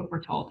to do what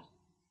we're told.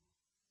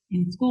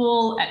 In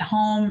school, at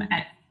home,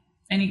 at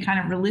any kind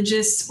of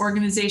religious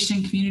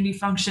organization, community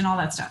function, all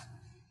that stuff.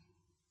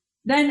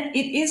 Then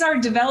it is our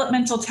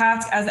developmental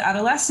task as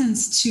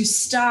adolescents to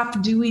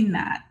stop doing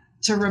that,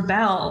 to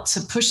rebel,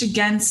 to push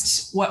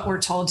against what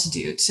we're told to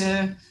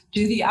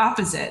do the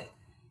opposite.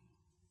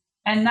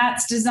 And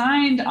that's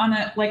designed on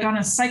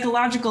a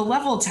psychological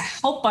level to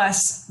help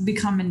us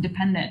become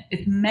independent.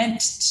 It's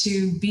meant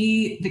to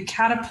be the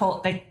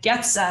catapult that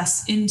gets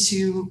us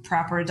into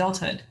proper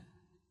adulthood.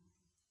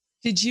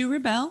 Did you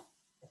rebel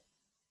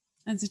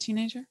as a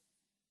teenager?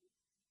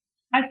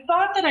 I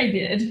thought that I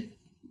did,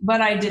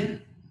 but I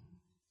didn't.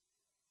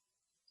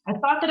 I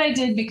thought that I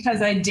did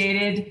because I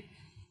dated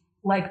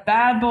like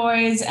bad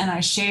boys and I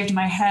shaved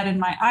my head and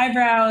my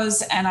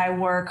eyebrows and I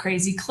wore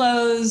crazy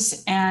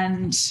clothes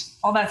and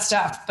all that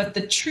stuff. But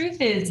the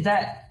truth is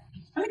that,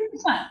 I mean,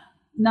 it's not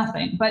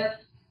nothing,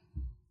 but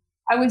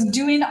I was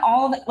doing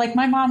all that, like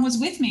my mom was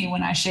with me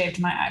when I shaved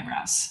my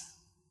eyebrows.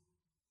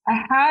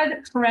 I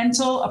had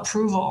parental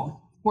approval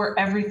for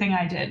everything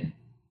I did,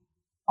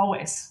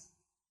 always.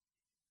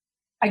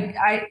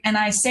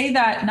 I say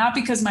that not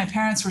because my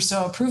parents were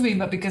so approving,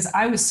 but because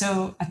I was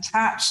so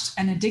attached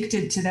and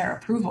addicted to their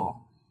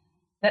approval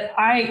that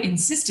I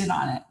insisted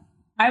on it.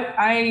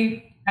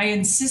 I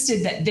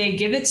insisted that they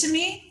give it to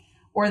me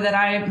or that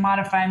I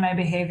modify my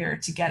behavior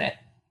to get it.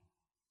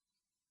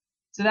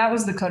 So that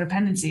was the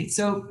codependency.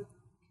 So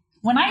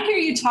when I hear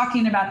you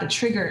talking about the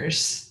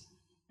triggers,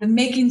 the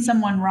making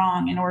someone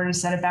wrong in order to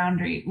set a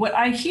boundary, what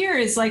I hear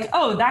is like,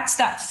 oh, that's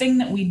that thing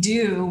that we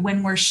do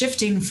when we're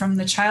shifting from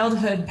the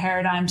childhood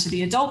paradigm to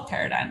the adult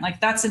paradigm.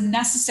 Like that's a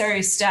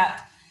necessary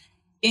step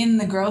in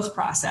the growth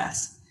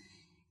process.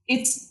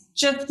 It's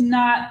just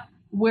not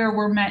where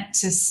we're meant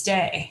to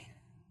stay.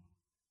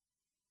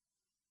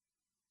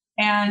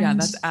 And yeah,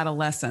 that's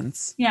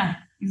adolescence. Yeah,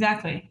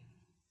 exactly.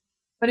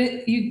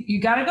 But you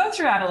got to go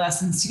through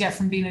adolescence to get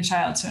from being a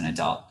child to an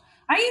adult.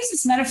 I use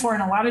this metaphor in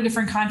a lot of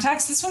different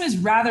contexts. This one is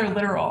rather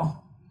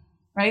literal,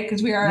 right?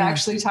 Because we are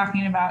actually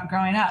talking about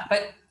growing up.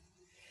 But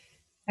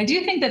I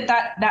do think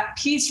that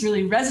piece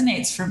really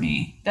resonates for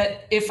me,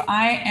 that if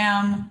I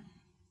am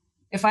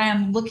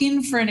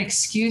looking for an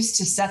excuse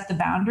to set the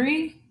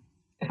boundary,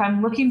 if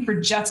I'm looking for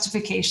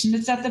justification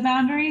to set the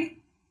boundary,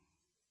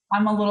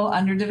 I'm a little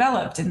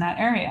underdeveloped in that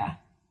area.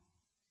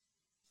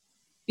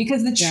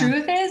 Because the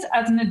truth is,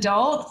 as an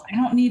adult, I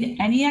don't need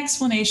any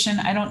explanation.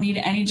 I don't need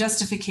any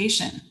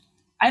justification.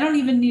 I don't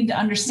even need to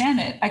understand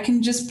it. I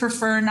can just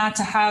prefer not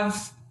to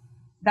have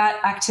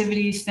that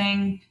activity,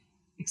 thing,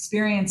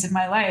 experience in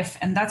my life.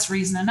 And that's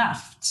reason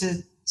enough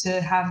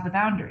to have the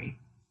boundary.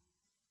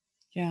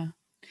 Yeah.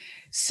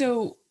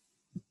 So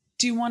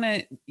do you want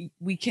to,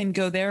 we can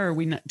go there, or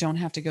we don't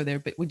have to go there,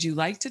 but would you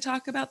like to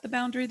talk about the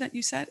boundary that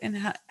you set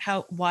and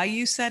why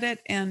you set it,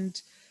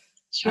 and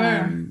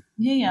sure.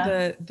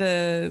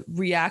 the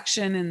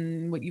reaction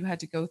and what you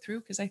had to go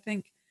through? Because I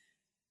think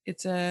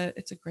it's a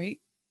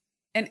great,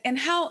 and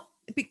how,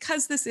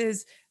 because this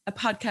is a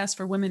podcast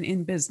for women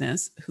in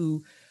business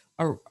who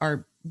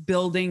are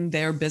building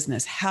their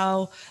business,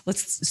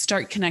 let's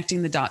start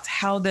connecting the dots,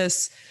 how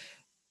this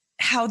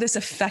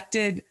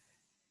affected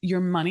your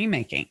money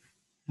making,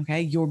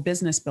 okay, your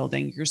business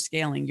building, your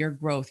scaling, your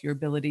growth, your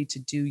ability to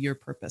do your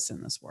purpose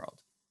in this world.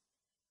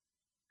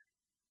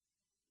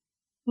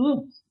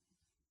 Ooh.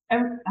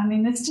 I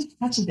mean, this just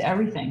touches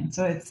everything.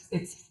 So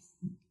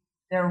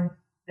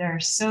they're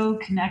so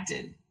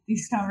connected,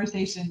 these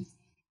conversations.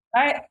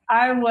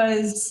 I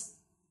was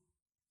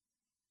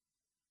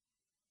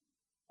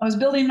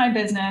building my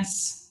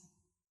business.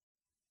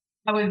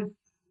 I was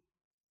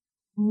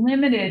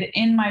limited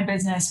in my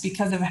business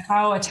because of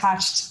how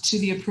attached to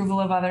the approval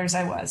of others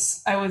I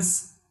was. I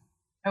was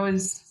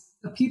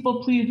a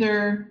people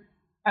pleaser.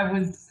 I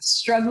was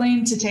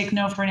struggling to take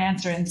no for an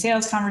answer in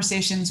sales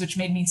conversations, which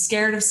made me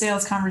scared of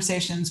sales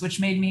conversations,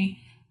 which made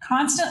me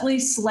constantly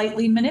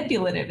slightly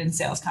manipulative in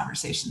sales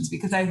conversations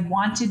because I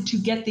wanted to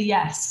get the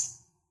yes,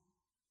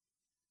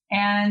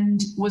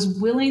 and was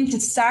willing to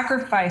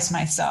sacrifice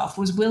myself,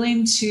 was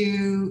willing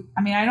to,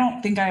 I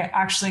don't think I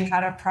actually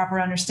had a proper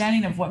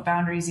understanding of what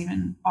boundaries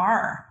even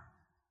are.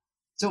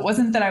 So it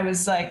wasn't that I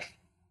was like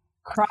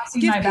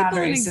crossing my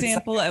boundaries. Give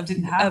people an example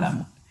didn't have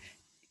them.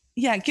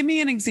 Yeah, give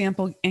me an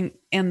example,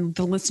 and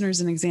the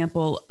listeners an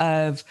example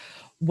of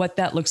what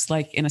that looks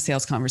like in a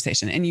sales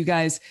conversation. And you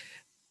guys,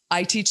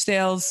 I teach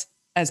sales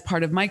as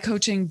part of my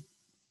coaching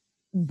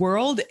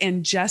world,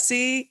 and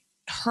Jessie,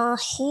 her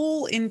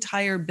whole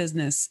entire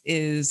business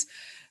is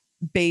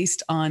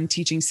based on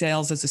teaching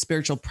sales as a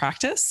spiritual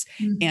practice.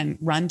 Mm-hmm. And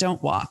run,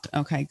 don't walk.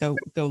 Okay, go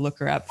look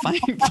her up.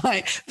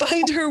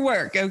 Find her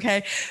work.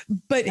 Okay,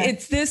 but yeah.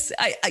 It's this.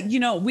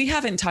 We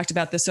haven't talked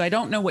about this, so I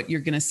don't know what you're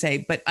going to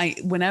say. But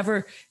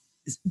whenever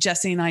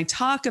Jessie and I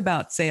talk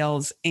about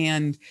sales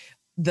and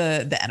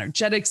the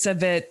energetics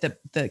of it,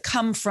 the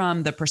come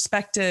from, the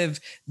perspective,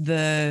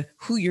 the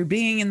who you're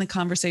being in the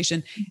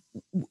conversation,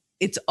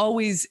 it's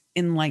always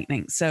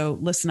enlightening. So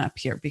listen up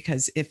here,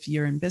 because if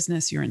you're in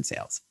business, you're in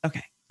sales.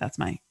 Okay, that's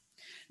my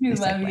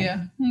love you.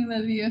 I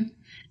love you.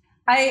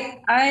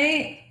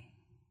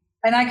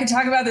 And I could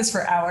talk about this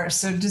for hours.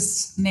 So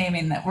just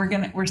naming that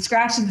we're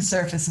scratching the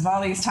surface of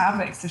all these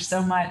topics. There's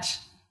so much.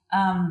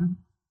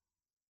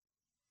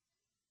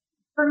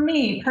 For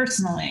me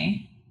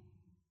personally,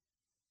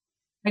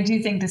 I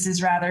do think this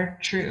is rather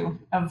true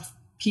of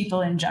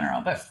people in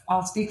general, but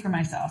I'll speak for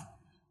myself.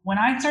 When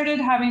I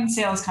started having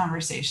sales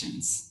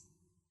conversations,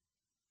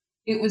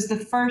 it was the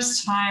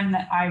first time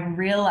that I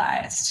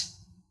realized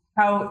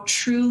how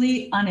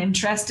truly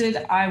uninterested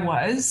I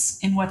was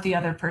in what the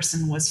other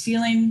person was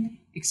feeling,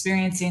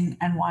 experiencing,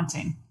 and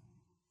wanting.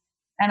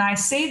 And I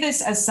say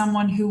this as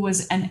someone who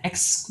was an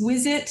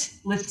exquisite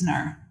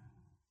listener.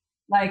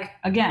 Like,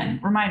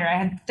 again, reminder, I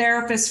had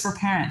therapists for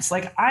parents.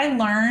 Like, I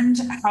learned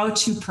how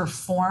to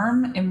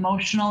perform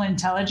emotional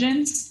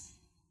intelligence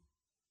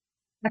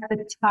at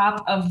the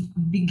top of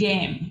the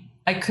game.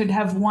 I could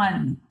have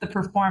won the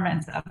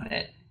performance of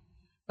it,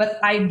 but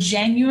I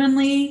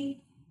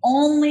genuinely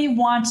only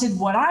wanted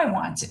what I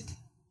wanted.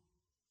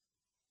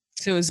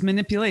 So it was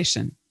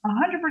manipulation.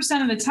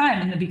 100% of the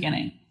time in the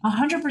beginning,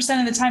 100%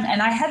 of the time.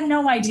 And I had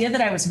no idea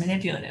that I was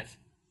manipulative.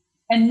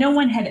 And no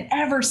one had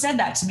ever said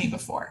that to me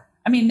before.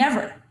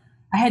 Never.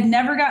 I had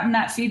never gotten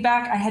that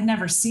feedback. I had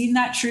never seen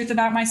that truth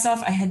about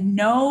myself. I had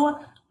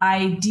no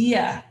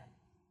idea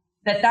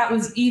that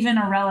was even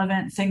a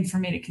relevant thing for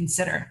me to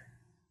consider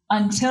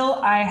until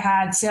I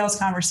had sales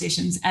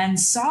conversations and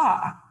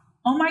saw,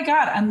 oh my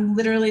God, I'm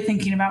literally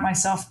thinking about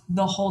myself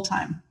the whole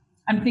time.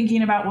 I'm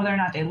thinking about whether or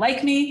not they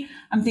like me.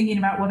 I'm thinking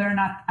about whether or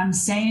not I'm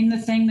saying the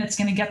thing that's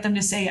going to get them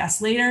to say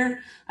yes later.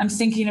 I'm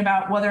thinking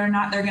about whether or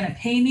not they're going to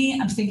pay me.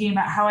 I'm thinking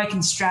about how I can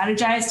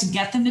strategize to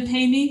get them to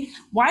pay me.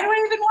 Why do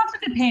I even want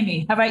them to pay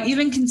me? Have I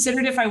even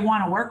considered if I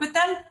want to work with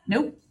them?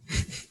 Nope.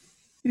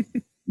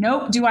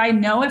 Nope. Do I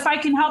know if I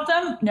can help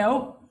them?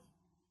 Nope.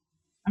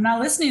 I'm not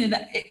listening to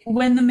that.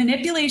 When the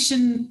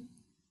manipulation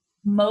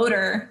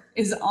motor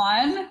is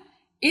on,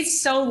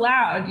 it's so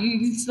loud.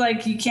 It's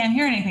like you can't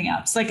hear anything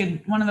else. It's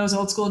like one of those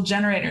old school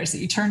generators that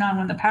you turn on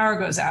when the power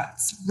goes out.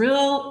 It's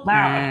real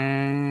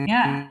loud.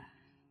 Yeah.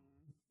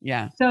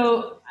 Yeah.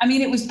 So, I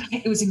mean, it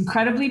was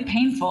incredibly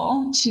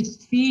painful to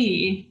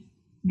see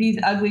these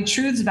ugly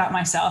truths about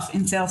myself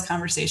in sales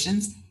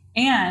conversations.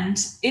 And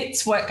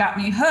it's what got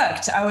me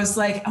hooked. I was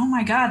like, oh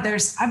my God,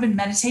 I've been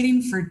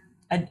meditating for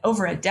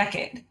over a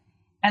decade,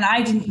 and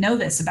I didn't know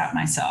this about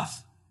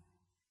myself.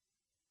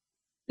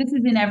 This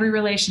is in every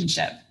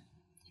relationship.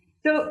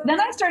 So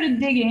then I started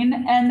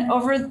digging, and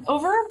over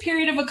a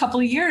period of a couple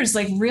of years,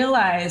 like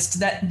realized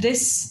that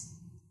this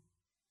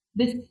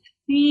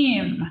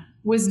theme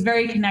was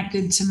very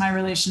connected to my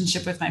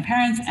relationship with my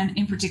parents, and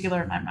in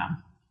particular my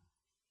mom.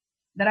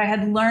 That I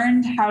had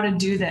learned how to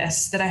do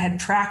this, that I had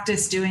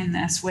practiced doing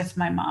this with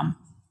my mom.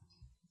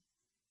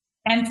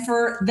 And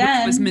for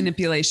then, which was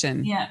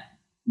manipulation. Yeah.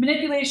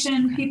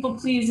 Manipulation, people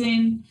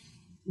pleasing,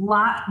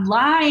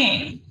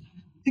 lying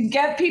to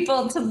get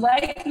people to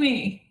like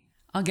me.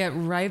 I'll get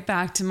right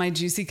back to my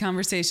juicy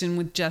conversation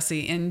with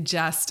Jessie in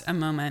just a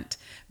moment.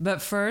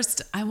 But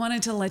first, I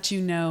wanted to let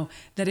you know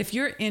that if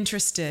you're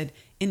interested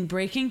in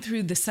breaking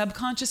through the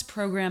subconscious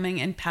programming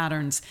and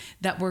patterns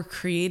that were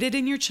created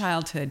in your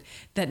childhood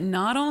that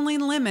not only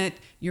limit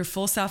your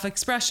full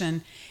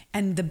self-expression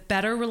and the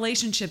better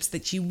relationships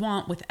that you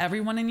want with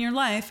everyone in your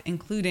life,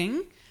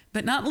 including,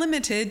 but not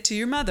limited to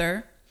your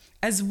mother,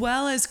 as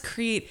well as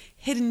create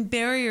hidden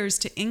barriers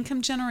to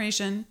income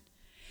generation.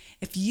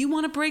 If you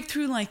want to break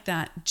through like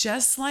that,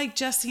 just like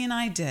Jessie and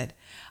I did,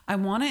 I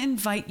want to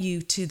invite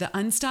you to the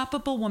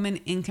Unstoppable Woman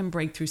Income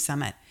Breakthrough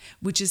Summit,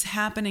 which is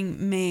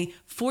happening May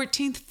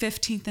 14th,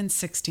 15th, and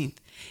 16th.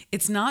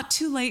 It's not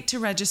too late to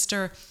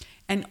register,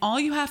 and all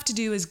you have to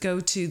do is go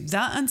to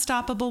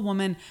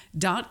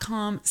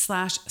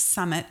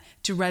theunstoppablewoman.com/summit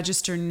to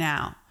register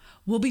now.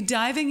 We'll be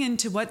diving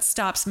into what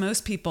stops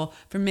most people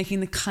from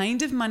making the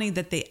kind of money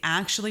that they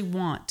actually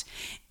want.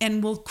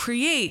 And we'll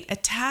create a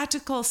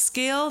tactical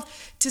scale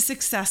to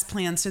success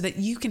plan so that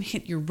you can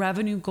hit your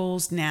revenue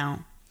goals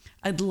now.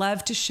 I'd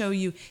love to show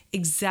you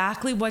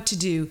exactly what to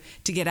do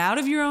to get out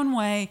of your own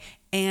way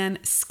and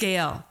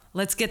scale.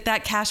 Let's get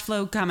that cash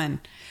flow coming.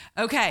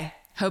 Okay,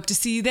 hope to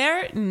see you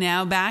there.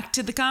 Now back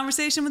to the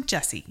conversation with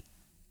Jessie.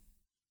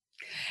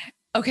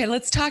 Okay,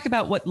 let's talk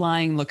about what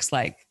lying looks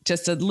like.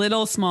 Just a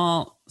little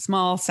small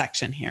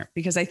section here,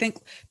 because I think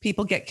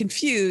people get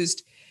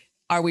confused.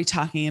 Are we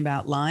talking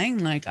about lying?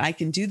 Like, I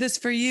can do this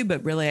for you,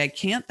 but really I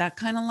can't, that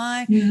kind of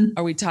lie? Mm-hmm.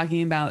 Are we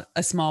talking about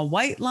a small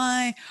white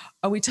lie?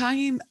 Are we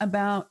talking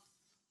about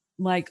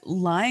like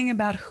lying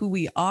about who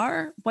we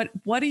are?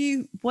 What are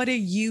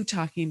you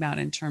talking about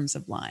in terms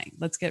of lying?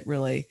 Let's get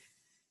really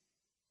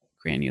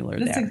granular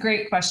there. That's a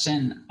great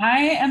question. I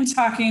am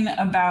talking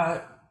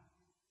about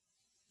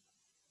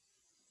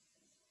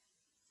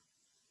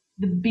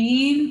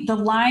the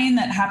lying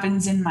that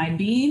happens in my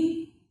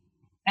being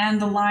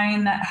and the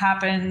lying that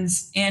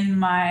happens in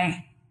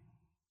my,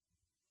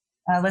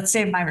 let's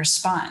say, my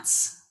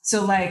response.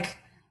 So like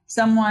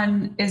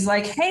someone is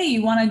like, hey,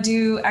 you want to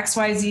do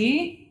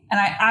XYZ? And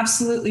I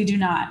absolutely do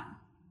not.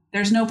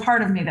 There's no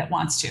part of me that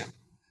wants to.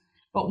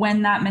 But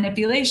when that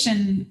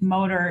manipulation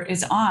motor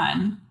is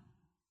on,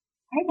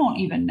 I won't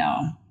even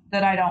know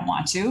that I don't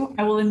want to.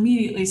 I will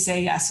immediately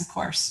say, yes, of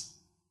course.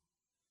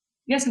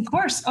 Yes, of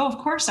course. Oh, of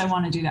course I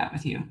want to do that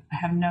with you. I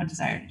have no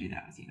desire to do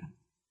that with you.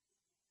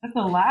 That's a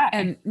lie.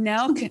 And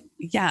now,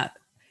 yeah.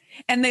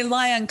 And they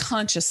lie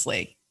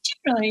unconsciously.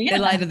 Really, yeah. They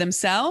lie to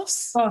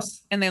themselves.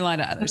 Both. And they lie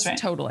to others. That's right.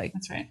 Totally.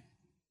 That's right.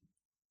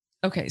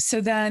 Okay.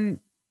 So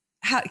then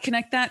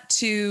connect that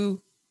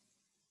to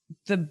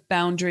the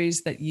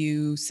boundaries that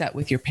you set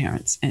with your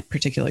parents, and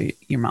particularly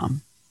your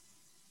mom.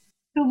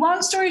 So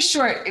long story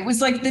short, it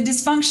was like the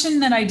dysfunction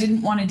that I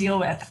didn't want to deal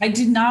with. I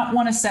did not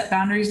want to set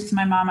boundaries with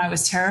my mom. I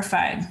was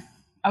terrified.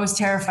 I was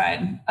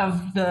terrified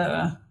of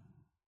it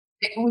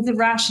was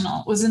irrational.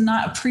 It was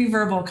not a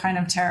pre-verbal kind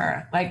of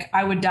terror. Like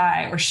I would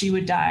die or she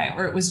would die,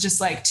 or it was just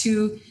like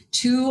too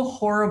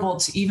horrible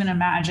to even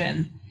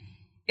imagine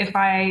if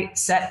I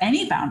set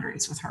any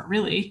boundaries with her,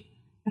 really.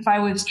 If I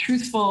was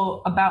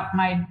truthful about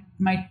my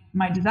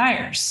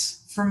desires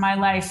for my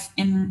life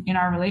in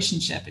our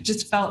relationship. It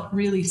just felt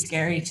really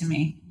scary to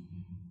me.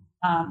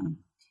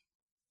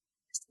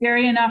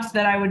 Scary enough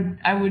that I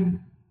would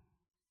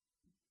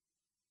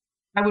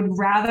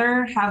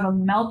rather have a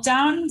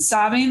meltdown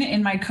sobbing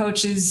in my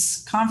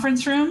coach's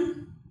conference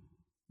room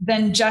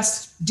than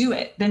just do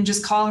it, than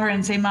just call her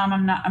and say, Mom,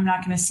 I'm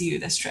not going to see you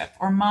this trip.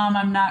 Or Mom,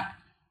 I'm not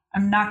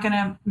going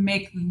to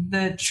make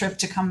the trip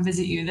to come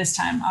visit you this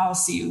time. I'll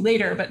see you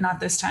later, but not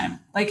this time.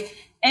 Like,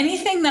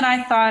 anything that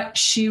I thought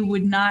she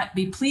would not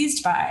be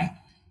pleased by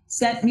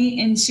sent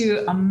me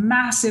into a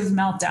massive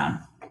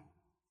meltdown.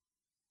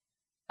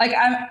 Like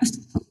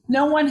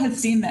no one has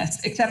seen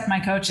this except my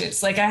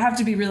coaches. Like I have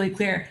to be really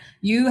clear.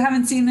 You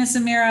haven't seen this,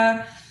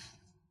 Amira.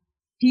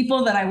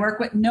 People that I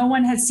work with, no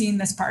one has seen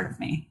this part of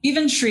me.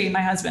 Even Shri,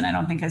 my husband, I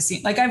don't think has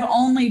seen. Like I've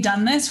only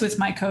done this with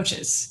my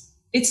coaches.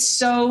 It's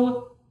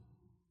so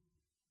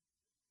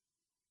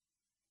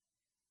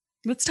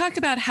Let's talk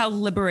about how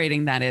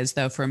liberating that is,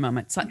 though, for a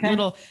moment. So,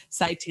 little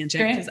side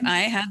tangent, because I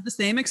had the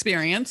same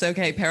experience.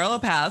 Okay, parallel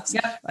paths.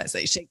 Yep. As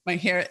I shake my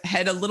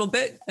head a little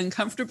bit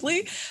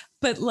uncomfortably,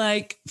 but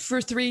like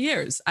for 3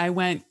 years, I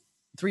went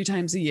 3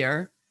 times a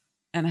year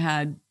and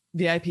had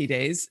VIP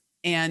days,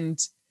 and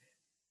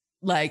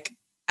like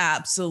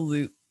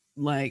absolute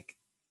like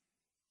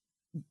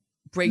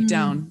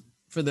breakdown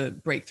for the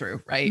breakthrough.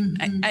 Right?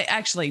 I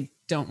actually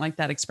don't like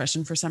that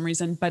expression for some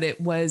reason, but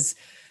it was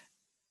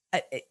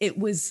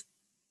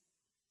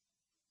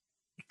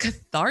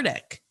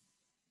cathartic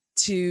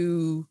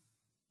to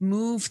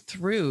move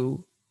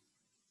through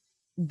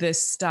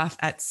this stuff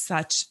at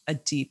such a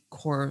deep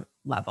core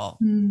level.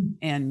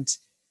 And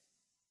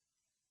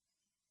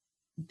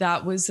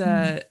that was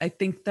I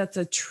think that's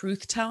a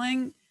truth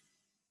telling.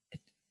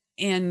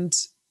 And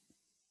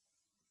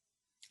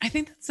I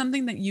think that's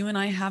something that you and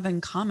I have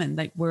in common.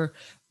 Like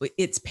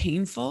it's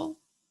painful.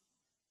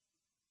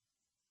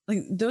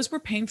 Like those were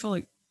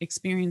painful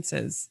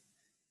experiences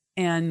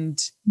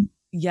and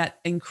yet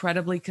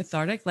incredibly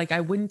cathartic. Like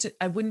I wouldn't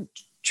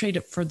trade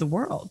it for the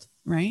world.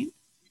 Right.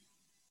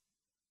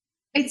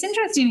 It's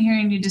interesting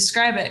hearing you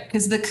describe it,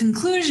 because the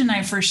conclusion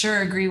I for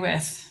sure agree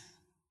with.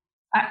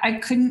 I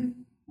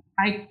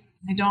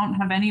don't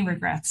have any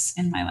regrets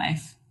in my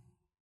life.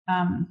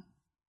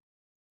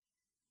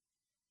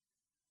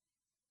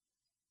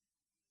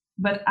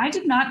 But I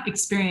did not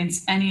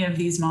experience any of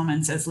these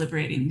moments as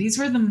liberating. These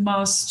were the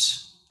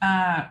most,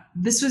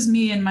 this was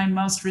me in my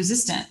most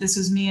resistant. This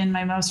was me in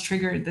my most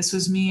triggered. This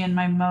was me in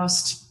my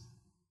most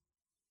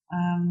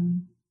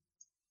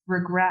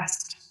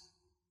regressed.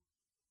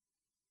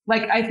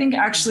 Like, I think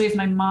actually if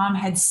my mom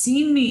had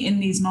seen me in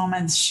these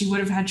moments, she would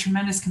have had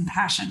tremendous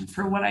compassion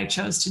for what I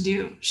chose to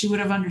do. She would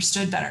have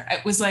understood better.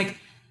 It was like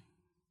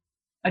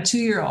a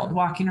 2-year-old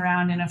walking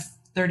around in a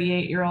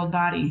 38-year-old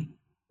body,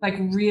 like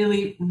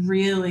really,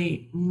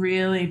 really,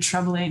 really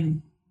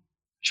troubling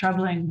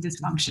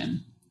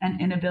dysfunction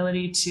and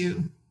inability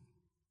to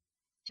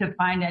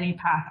find any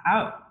path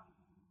out.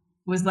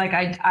 Was like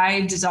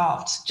I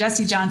dissolved.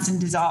 Jesse Johnson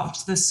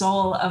dissolved. The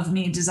soul of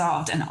me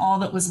dissolved. And all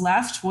that was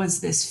left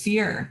was this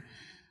fear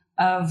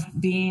of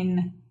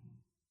being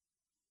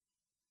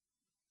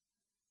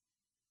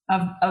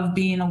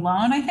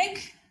alone, I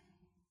think,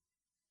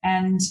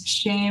 and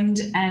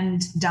shamed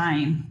and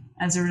dying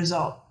as a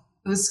result.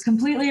 It was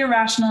completely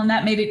irrational. And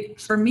that made it,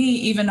 for me,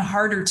 even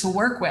harder to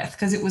work with,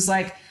 because it was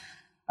like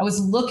I was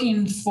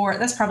looking for,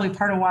 that's probably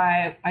part of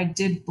why I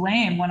did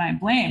blame when I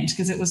blamed,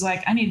 because it was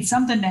like, I need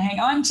something to hang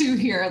on to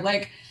here.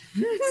 Like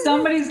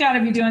somebody's got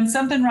to be doing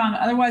something wrong.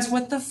 Otherwise,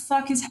 what the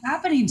fuck is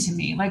happening to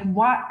me? Like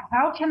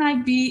how can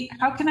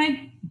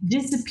I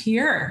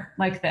disappear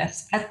like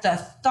this at the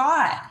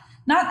thought,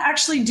 not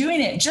actually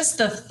doing it, just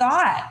the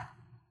thought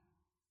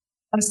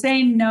of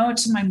saying no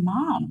to my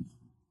mom.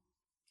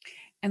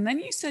 And then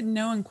you said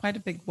no in quite a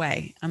big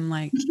way. I'm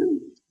like,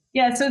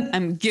 yeah, so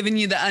I'm giving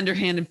you the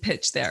underhanded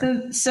pitch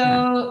there.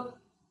 So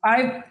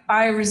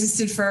I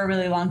resisted for a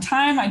really long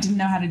time. I didn't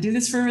know how to do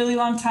this for a really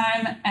long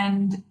time.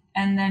 And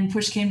then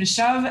push came to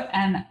shove.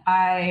 And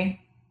I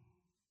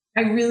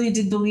really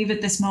did believe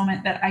at this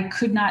moment that I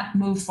could not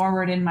move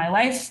forward in my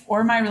life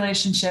or my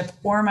relationship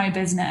or my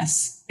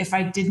business if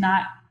I did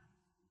not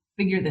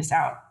figure this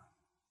out.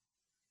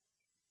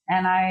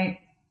 And I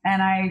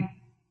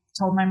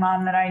told my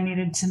mom that I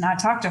needed to not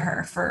talk to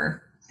her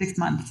for 6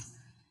 months.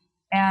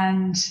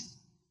 And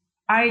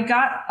I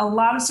got a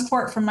lot of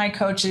support from my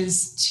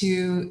coaches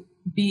to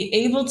be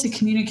able to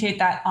communicate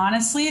that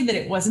honestly, that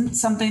it wasn't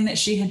something that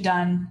she had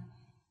done.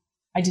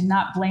 I did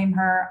not blame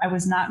her. I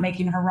was not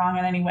making her wrong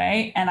in any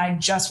way. And I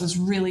just was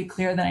really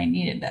clear that I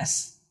needed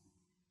this.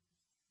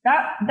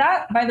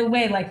 That, by the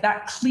way, like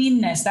that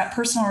cleanness, that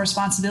personal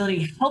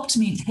responsibility helped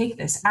me take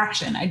this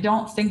action. I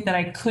don't think that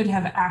I could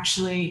have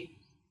actually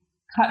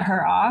cut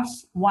her off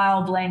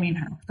while blaming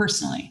her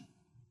personally.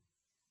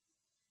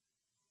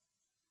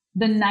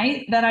 The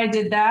night that I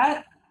did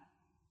that,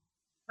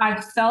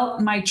 I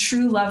felt my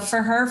true love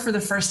for her for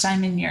the first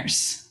time in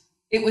years.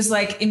 It was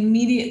like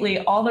immediately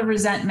all the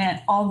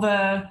resentment, all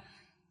the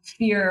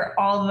fear,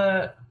 all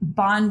the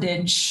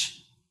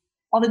bondage,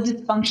 all the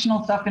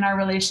dysfunctional stuff in our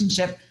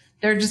relationship,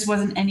 there just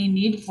wasn't any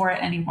need for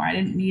it anymore. I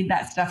didn't need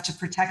that stuff to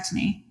protect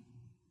me.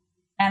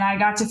 And I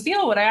got to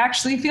feel what I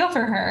actually feel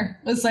for her.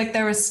 It was like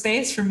there was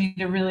space for me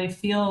to really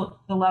feel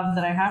the love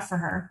that I have for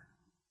her.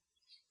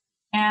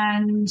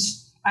 And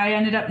I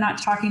ended up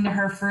not talking to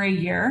her for a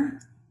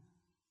year.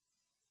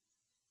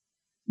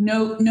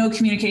 No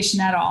communication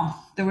at all.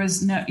 There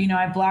was no,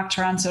 I blocked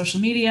her on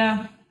social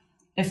media.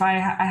 If I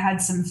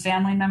had some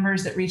family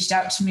members that reached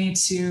out to me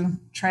to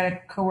try to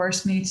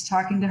coerce me to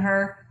talking to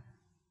her,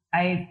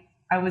 I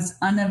was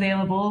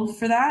unavailable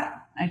for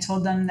that. I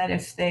told them that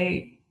if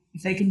they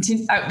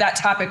continue, that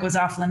topic was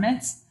off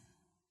limits.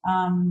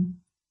 And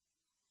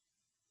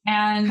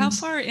how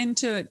far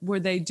into it were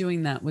they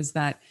doing that? Was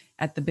that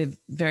at the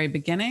very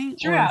beginning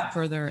or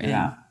further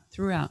in?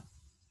 Throughout.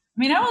 I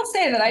mean, I will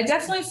say that I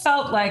definitely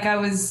felt like there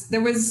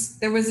was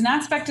an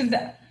aspect of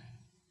that.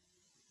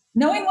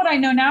 knowing what I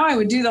know now, I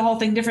would do the whole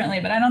thing differently,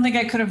 but I don't think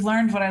I could have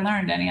learned what I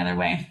learned any other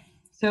way.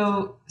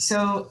 So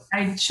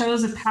I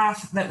chose a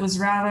path that was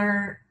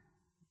rather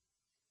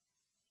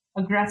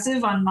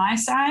aggressive on my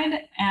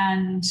side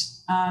and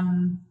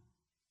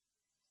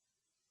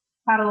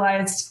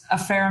catalyzed a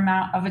fair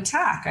amount of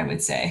attack, I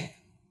would say,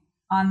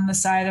 on the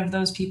side of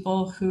those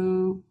people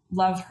who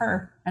love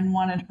her and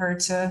wanted her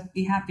to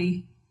be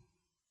happy.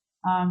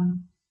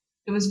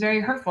 It was very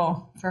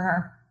hurtful for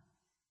her.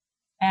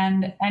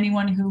 And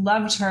anyone who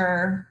loved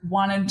her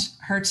wanted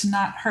her to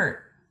not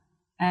hurt.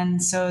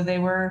 And so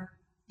then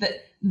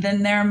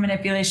their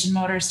manipulation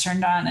motors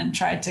turned on and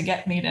tried to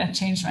get me to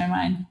change my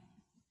mind.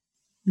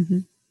 Mm-hmm.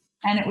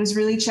 And it was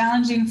really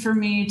challenging for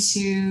me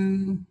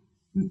to,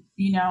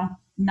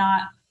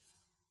 not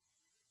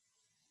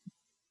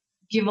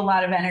give a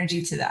lot of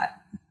energy to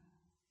that.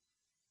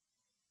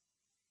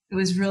 It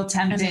was real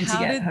tempting to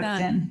get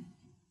hooked in.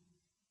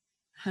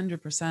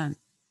 100%.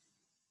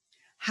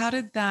 How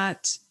did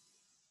that,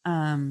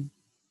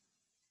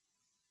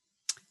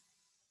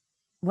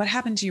 what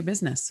happened to your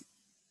business?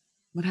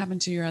 What happened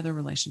to your other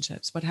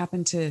relationships? What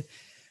happened to,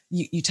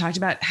 you talked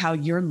about how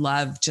your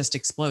love just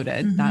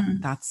exploded.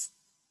 Mm-hmm. That's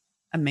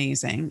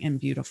amazing and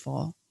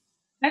beautiful.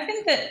 I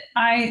think that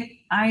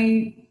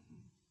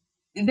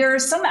there are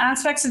some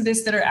aspects of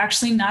this that are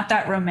actually not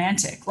that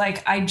romantic.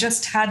 Like I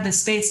just had the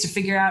space to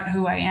figure out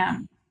who I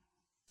am.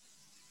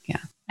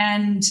 Yeah.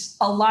 And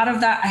a lot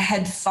of that I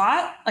had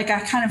thought, like I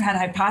kind of had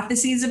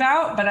hypotheses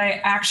about, but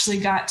I actually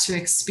got to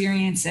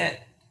experience it.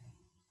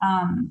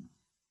 And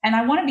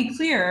I want to be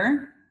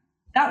clear,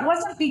 that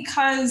wasn't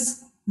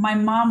because my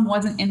mom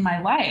wasn't in my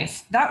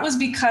life. That was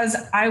because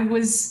I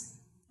was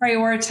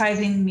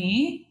prioritizing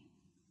me,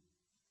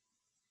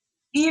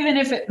 even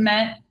if it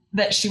meant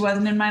that she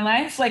wasn't in my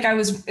life. Like I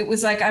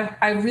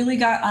really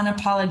got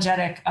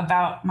unapologetic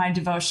about my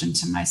devotion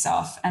to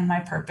myself and my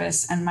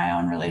purpose and my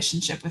own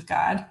relationship with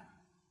God.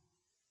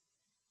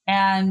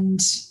 And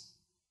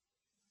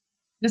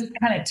just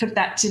kind of took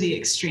that to the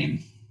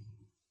extreme.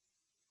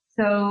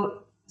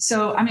 So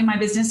I mean, my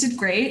business did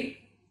great.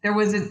 There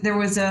was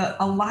a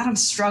lot of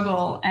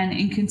struggle and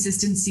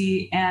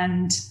inconsistency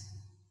and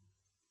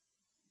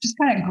just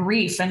kind of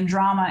grief and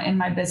drama in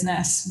my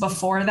business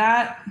before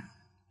that.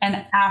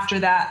 And after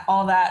that,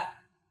 all that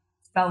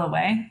fell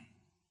away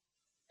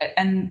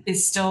and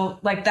is still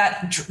like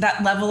that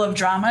level of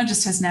drama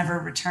just has never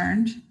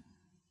returned.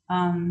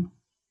 I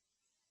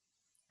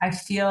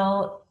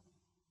feel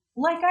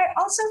like I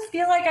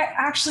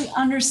actually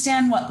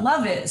understand what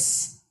love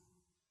is.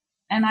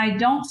 And I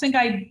don't think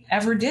I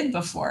ever did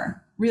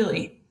before,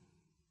 really.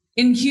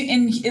 In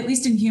at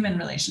least in human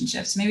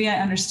relationships. Maybe I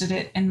understood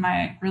it in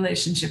my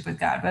relationship with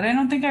God, but I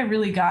don't think I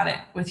really got it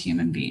with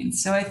human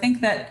beings. So I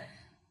think that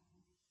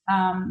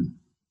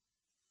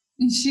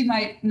she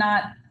might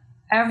not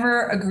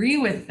ever agree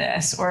with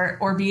this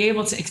or be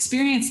able to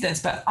experience this,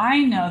 but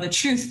I know the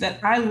truth that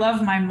I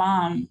love my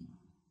mom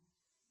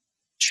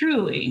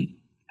truly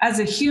as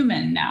a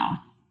human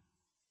now,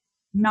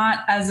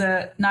 not as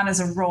a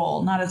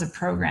role, not as a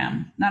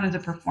program, not as a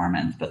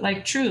performance, but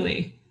like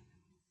truly,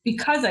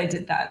 because I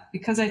did that,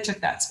 because I took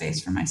that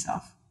space for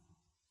myself.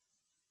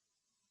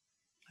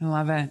 I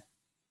love it.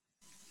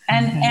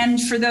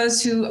 And for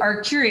those who are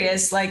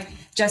curious, like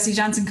Jesse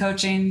Johnson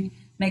Coaching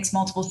makes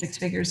multiple 6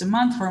 figures a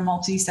month. We're a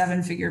multi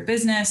 7-figure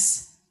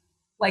business.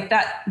 Like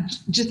that,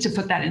 just to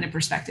put that into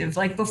perspective,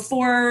 like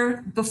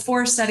before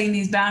setting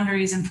these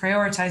boundaries and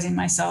prioritizing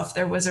myself,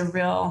 there was a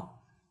real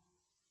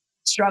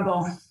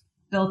struggle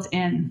built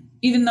in.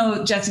 Even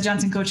though Jesse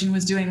Johnson Coaching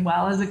was doing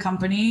well as a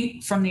company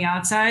from the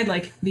outside,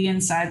 like the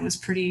inside was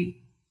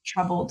pretty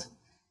troubled.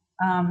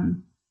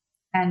 And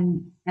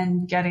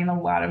getting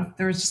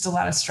there was just a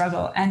lot of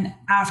struggle. And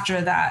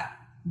after that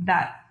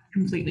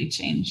completely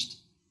changed.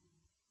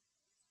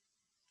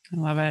 I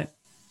love it.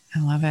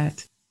 I love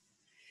it.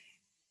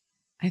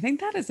 I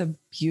think that is a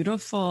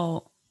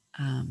beautiful,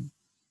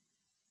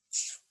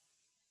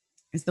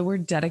 is the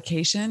word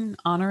dedication,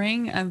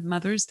 honoring of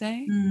Mother's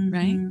Day, mm-hmm.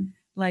 right?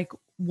 Like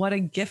what a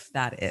gift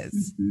that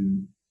is.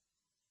 Mm-hmm.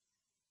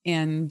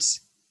 And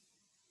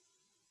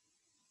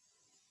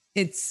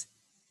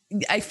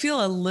I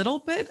feel a little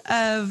bit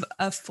of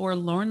a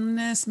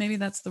forlornness. Maybe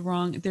that's the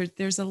wrong,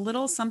 there's a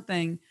little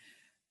something,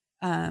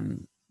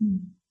 I'm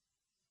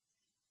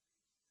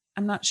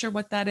not sure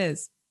what that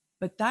is,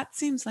 but that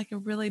seems like a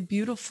really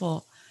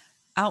beautiful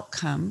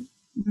outcome.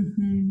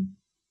 Mm-hmm.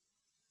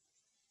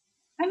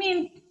 I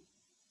mean,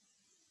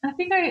 I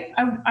think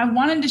I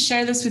wanted to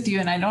share this with you,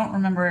 and I don't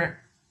remember,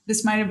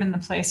 this might have been the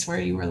place where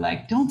you were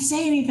like, don't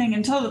say anything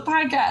until the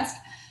podcast.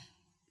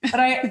 But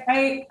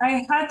I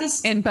had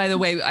this. And by the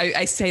way,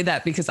 I say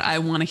that because I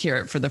want to hear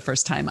it for the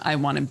first time. I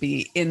want to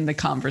be in the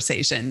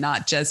conversation,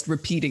 not just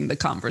repeating the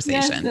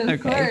conversation. Yes,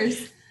 of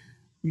course.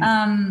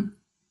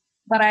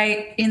 But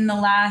in the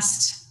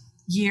last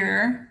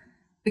year,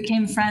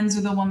 became friends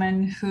with a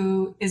woman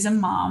who is a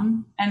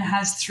mom and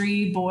has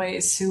 3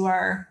 boys who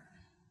are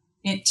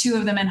 2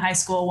 of them in high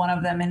school, one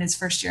of them in his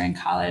first year in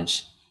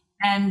college.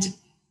 And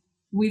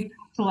we've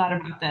a lot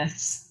about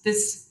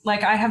this,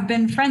 like, I have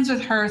been friends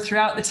with her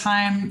throughout the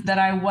time that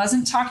I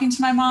wasn't talking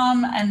to my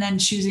mom, and then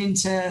choosing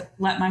to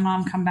let my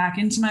mom come back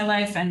into my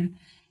life and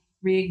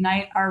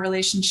reignite our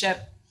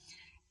relationship.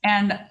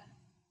 And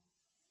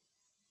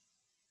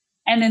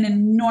an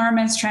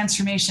enormous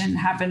transformation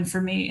happened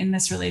for me in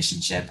this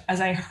relationship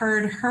as I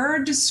heard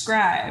her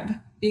describe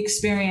the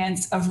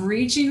experience of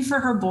reaching for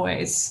her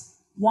boys,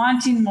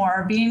 wanting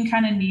more, being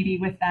kind of needy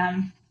with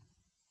them,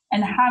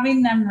 and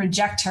having them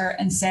reject her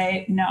and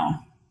say no.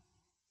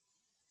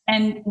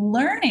 And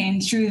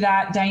learning through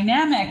that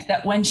dynamic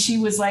that when she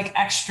was like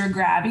extra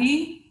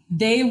grabby,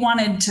 they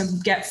wanted to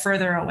get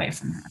further away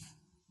from her.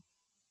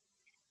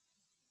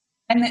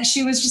 And that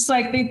she was just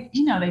like, they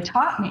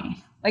taught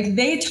me. Like,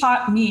 they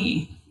taught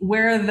me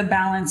where the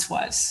balance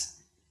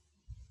was.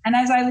 And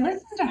as I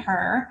listened to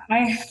her,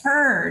 I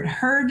heard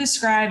her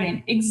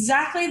describing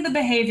exactly the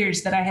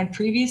behaviors that I had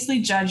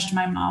previously judged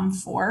my mom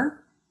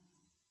for.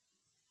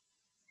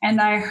 And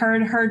I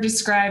heard her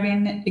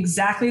describing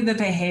exactly the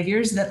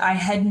behaviors that I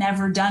had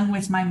never done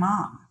with my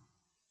mom.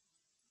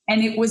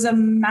 And it was a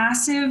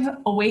massive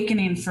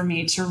awakening for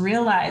me to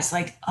realize,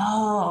 like,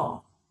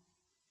 oh,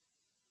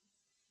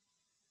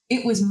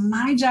 it was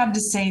my job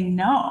to say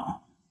no.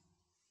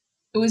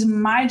 It was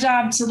my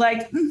job to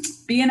like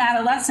be an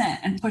adolescent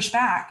and push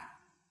back.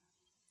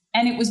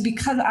 And it was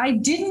because I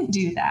didn't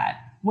do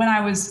that when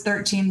I was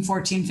 13,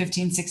 14,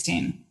 15,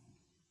 16,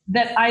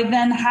 that I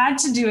then had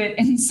to do it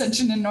in such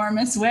an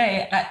enormous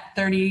way at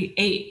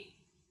 38.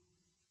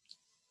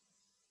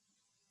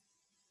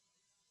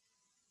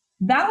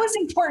 That was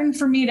important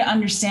for me to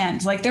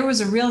understand. Like, there was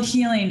a real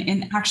healing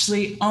in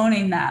actually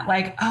owning that.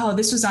 Like, oh,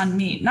 this was on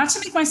me. Not to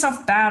make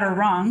myself bad or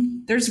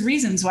wrong. There's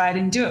reasons why I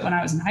didn't do it when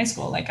I was in high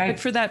school. Like, but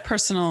for that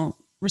personal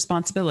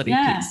responsibility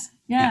piece.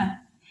 Yeah.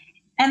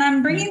 And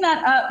I'm bringing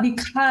that up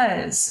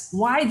because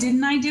why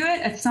didn't I do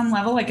it at some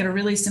level, like at a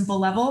really simple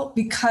level?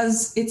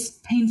 Because it's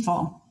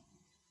painful.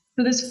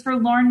 So this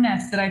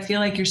forlornness that I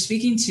feel like you're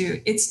speaking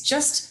to, it's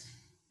just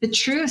the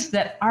truth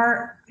that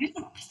I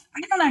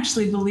don't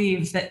actually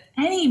believe that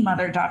any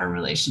mother-daughter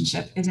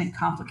relationship isn't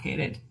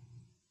complicated.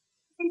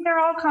 I think they're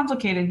all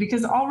complicated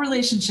because all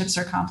relationships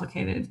are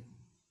complicated.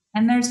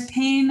 And there's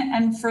pain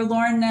and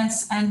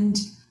forlornness and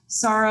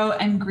sorrow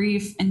and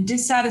grief and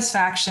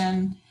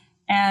dissatisfaction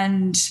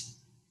and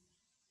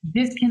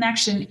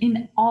disconnection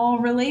in all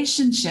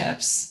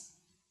relationships.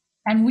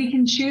 And we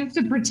can choose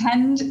to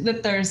pretend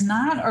that there's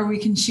not, or we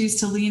can choose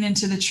to lean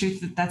into the truth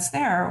that that's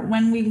there.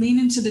 When we lean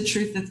into the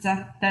truth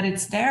that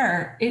it's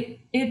there, it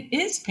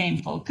is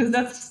painful, because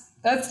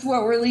that's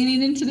what we're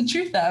leaning into the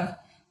truth of,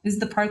 is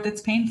the part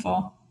that's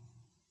painful.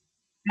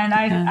 And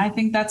I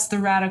think that's the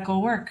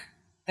radical work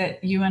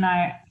that you and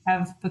I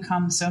have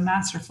become so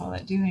masterful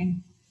at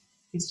doing.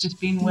 It's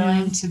just being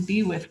willing to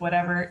be with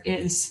whatever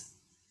is.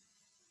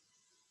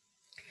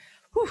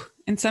 Whew.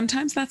 And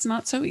sometimes that's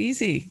not so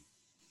easy,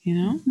 you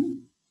know? Mm-hmm.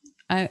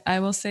 I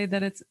will say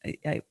that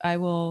I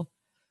will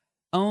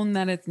own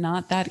that it's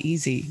not that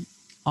easy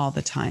all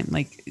the time.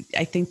 Like,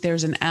 I think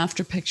there's an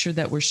after picture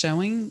that we're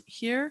showing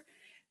here.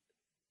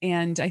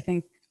 And I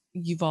think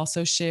you've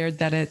also shared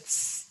that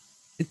it's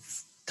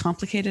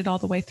complicated all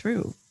the way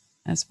through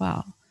as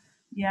well.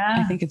 Yeah.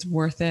 I think it's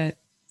worth it.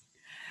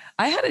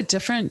 I had a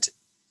different,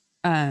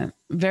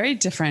 very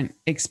different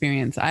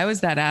experience. I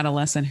was that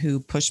adolescent who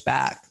pushed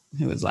back,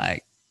 who was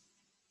like,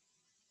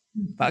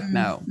 fuck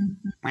no,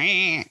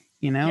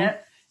 you know,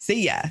 yep.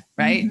 See ya.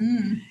 Right.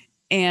 Mm-hmm.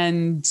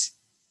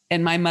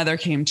 And my mother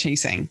came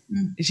chasing.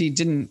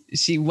 Mm-hmm.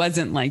 She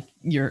wasn't like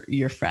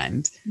your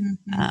friend.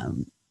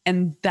 Mm-hmm.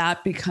 And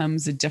that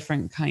becomes a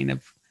different kind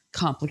of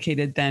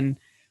complicated than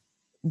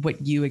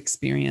what you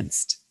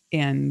experienced.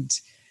 And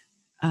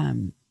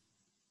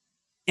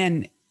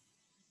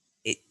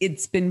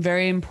it's been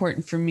very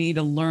important for me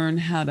to learn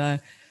how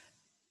to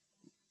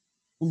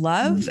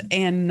love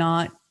and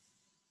not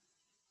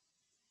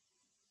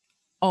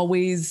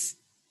always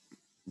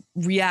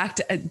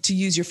react, to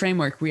use your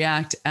framework,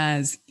 react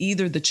as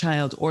either the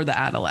child or the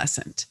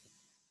adolescent,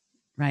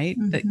 right?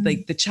 Mm-hmm.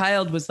 Like the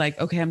child was like,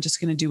 okay, I'm just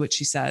going to do what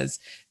she says.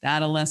 The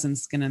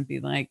adolescent's going to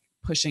be like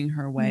pushing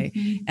her way.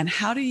 Mm-hmm. And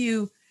how do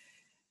you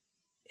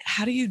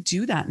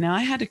do that? Now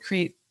I had to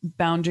create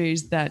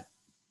boundaries that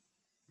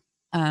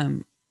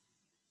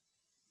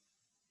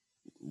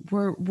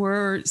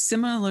were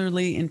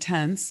similarly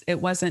intense. It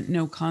wasn't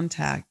no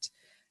contact,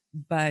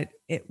 but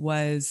it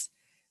was,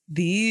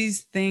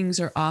 these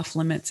things are off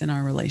limits in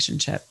our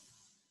relationship.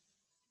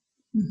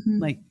 Mm-hmm.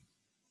 Like,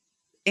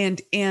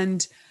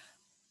 and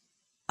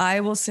I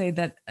will say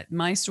that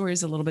my story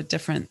is a little bit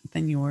different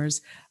than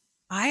yours.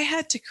 I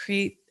had to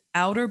create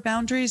outer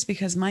boundaries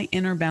because my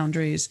inner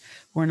boundaries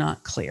were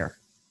not clear.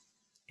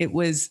 It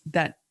was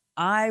that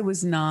I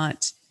was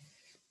not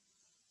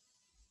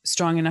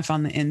strong enough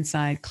on the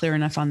inside, clear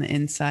enough on the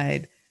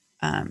inside,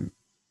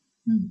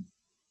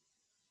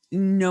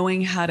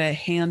 knowing how to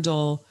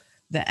handle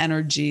the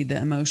energy, the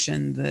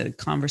emotion, the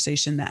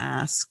conversation, the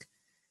ask.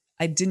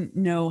 I didn't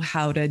know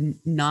how to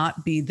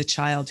not be the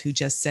child who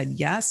just said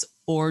yes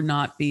or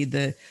not be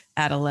the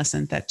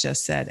adolescent that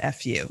just said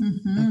F you.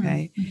 Mm-hmm.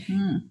 Okay.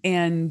 Mm-hmm.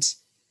 And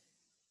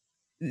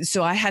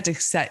so I had to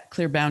set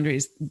clear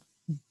boundaries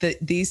that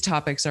these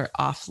topics are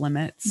off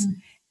limits.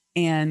 Mm.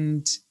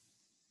 And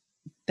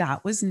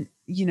that was,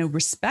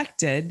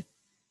 respected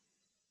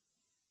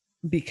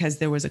because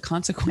there was a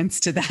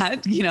consequence to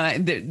that.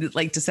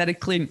 Like to set a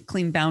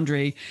clean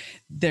boundary,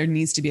 there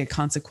needs to be a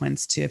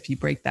consequence to if you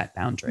break that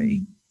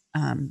boundary.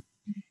 Mm.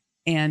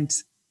 And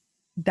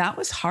that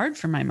was hard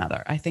for my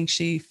mother. I think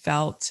she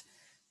felt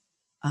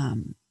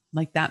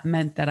like that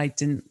meant that I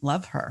didn't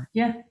love her.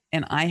 Yeah.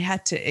 And I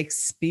had to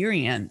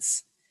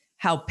experience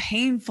how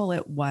painful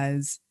it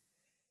was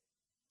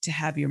to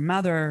have your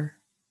mother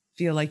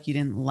feel like you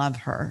didn't love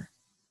her.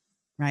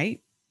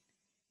 Right.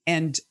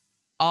 And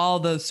all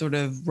those sort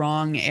of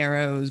wrong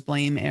arrows,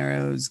 blame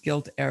arrows,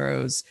 guilt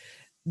arrows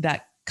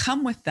that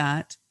come with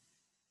that.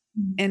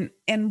 And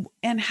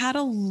how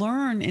to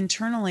learn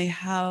internally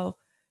how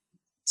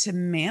to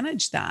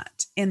manage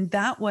that. And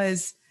that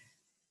was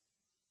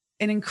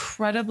an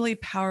incredibly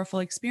powerful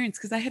experience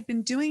because I had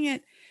been doing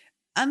it.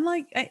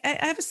 Unlike, I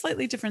have a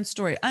slightly different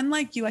story.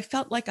 Unlike you, I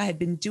felt like I had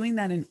been doing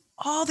that in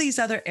all these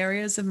other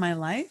areas of my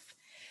life,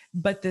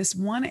 but this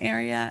one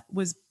area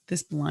was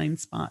this blind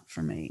spot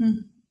for me.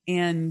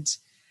 And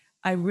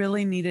I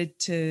really needed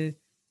to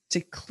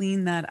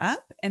clean that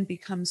up and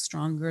become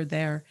stronger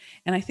there.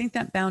 And I think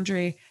that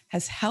boundary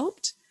has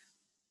helped.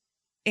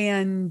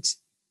 And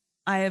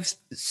I have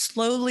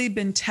slowly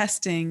been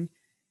testing,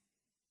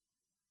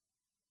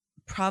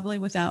 probably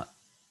without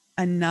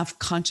enough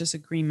conscious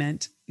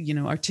agreement,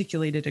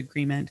 articulated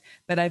agreement,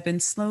 but I've been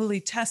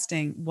slowly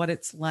testing what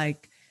it's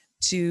like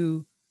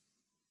to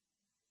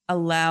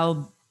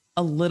allow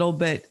a little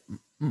bit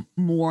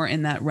more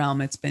in that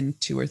realm. It's been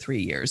 2 or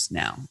 3 years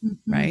now.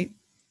 Mm-hmm. Right.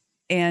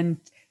 And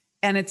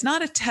it's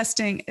not a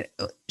testing.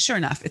 Sure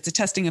enough, it's a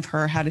testing of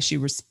her. How does she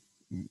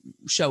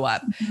show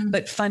up? Mm-hmm.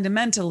 But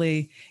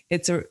fundamentally,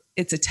 it's a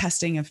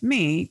testing of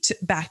me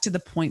back to the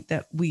point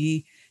that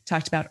we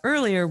talked about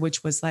earlier,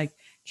 which was like,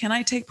 can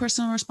I take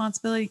personal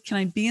responsibility? Can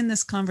I be in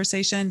this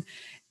conversation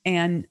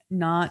and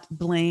not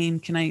blame?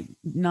 Can I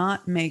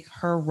not make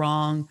her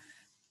wrong?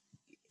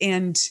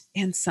 And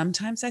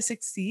sometimes I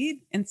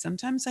succeed and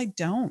sometimes I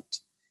don't.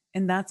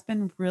 And that's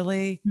been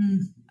really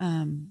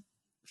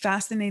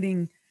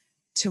fascinating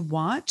to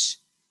watch.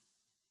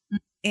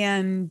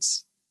 And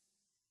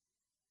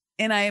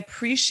I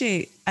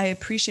appreciate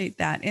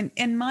that.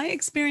 And my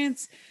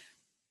experience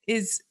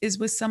is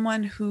with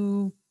someone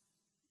who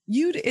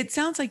it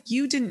sounds like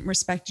you didn't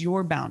respect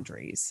your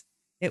boundaries.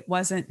 It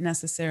wasn't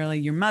necessarily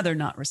your mother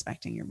not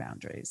respecting your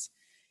boundaries.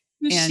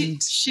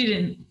 And she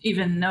didn't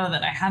even know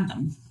that I had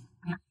them.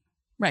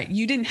 Right.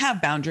 You didn't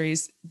have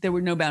boundaries. There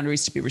were no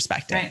boundaries to be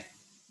respected. Right.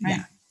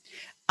 Yeah.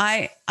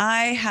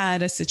 I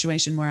had a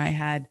situation where I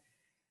had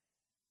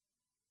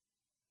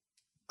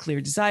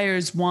clear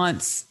desires,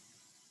 wants,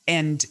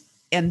 and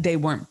they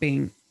weren't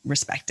being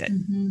respected.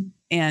 Mm-hmm.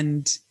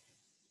 And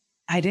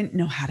I didn't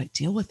know how to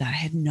deal with that. I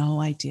had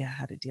no idea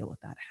how to deal with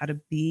that, how to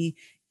be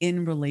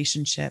in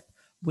relationship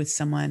with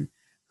someone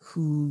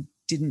who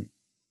didn't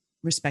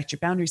respect your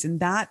boundaries. And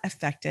that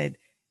affected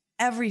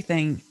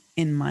everything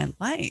in my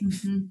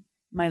life,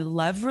 my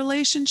love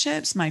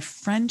relationships, my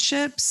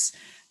friendships,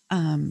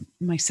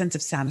 my sense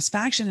of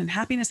satisfaction and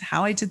happiness,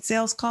 how I did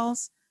sales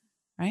calls,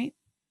 right?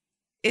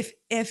 If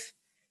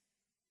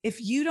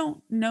you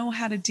don't know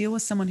how to deal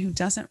with someone who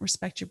doesn't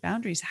respect your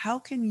boundaries, how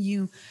can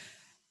you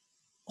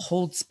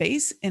hold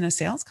space in a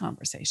sales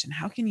conversation?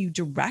 How can you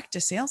direct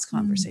a sales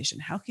conversation?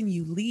 How can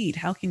you lead?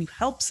 How can you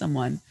help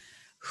someone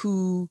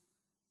for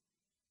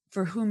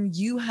whom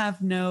you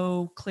have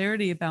no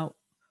clarity about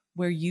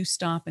where you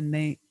stop and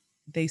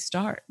they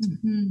start?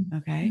 Mm-hmm.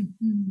 Okay.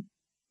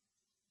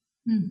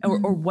 Mm-hmm.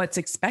 Or what's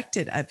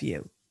expected of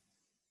you.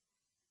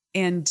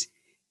 And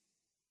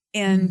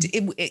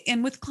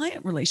with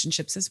client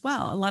relationships as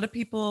well. A lot of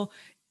people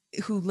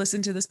who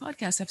listen to this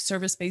podcast have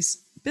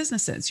service-based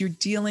businesses. You're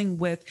dealing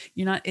with,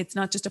 it's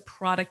not just a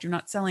product. You're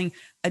not selling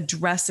a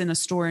dress in a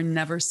store and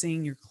never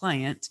seeing your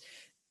client,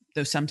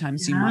 though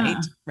sometimes you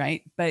might,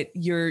 right? But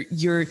you're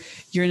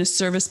in a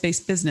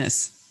service-based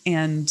business.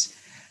 And,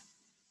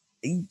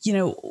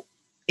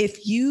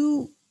 if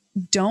you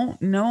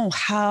don't know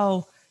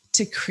how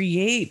to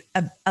create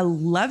a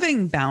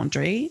loving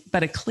boundary,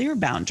 but a clear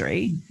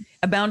boundary,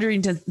 a boundary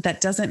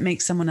that doesn't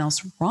make someone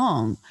else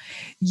wrong,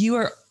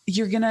 you're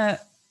going to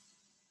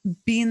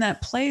be in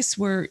that place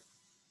where,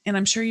 and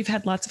I'm sure you've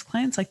had lots of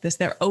clients like this,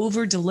 they're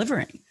over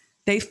delivering.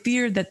 They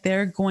fear that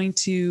they're going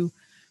to,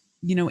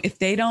 if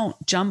they don't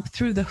jump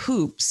through the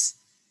hoops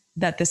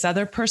that this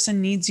other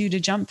person needs you to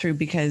jump through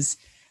because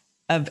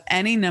of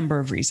any number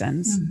of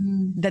reasons,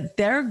 that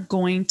they're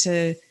going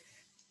to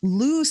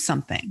lose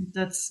something.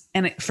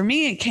 For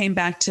me, it came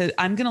back to,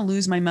 I'm going to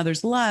lose my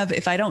mother's love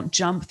if I don't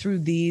jump through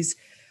these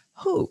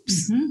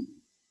hoops. Mm-hmm.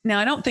 Now,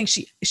 I don't think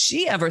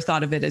she ever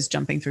thought of it as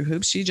jumping through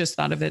hoops. She just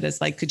thought of it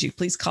as like, could you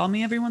please call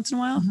me every once in a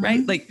while?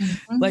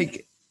 Mm-hmm.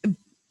 Right?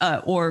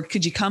 Or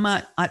could you come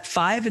at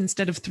 5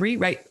 instead of 3?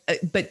 Right.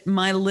 But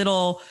my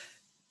little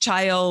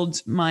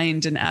child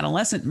mind and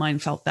adolescent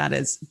mind felt that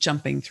as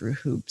jumping through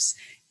hoops.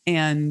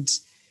 And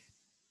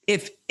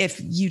if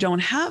you don't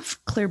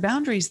have clear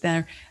boundaries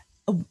there,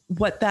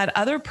 what that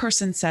other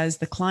person says,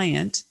 the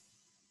client,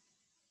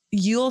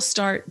 you'll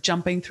start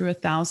jumping through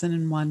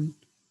 1,001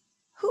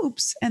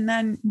 hoops. And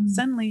then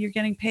suddenly you're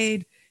getting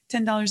paid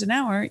 $10 an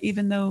hour,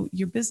 even though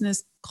your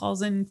business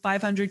calls in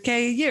 $500K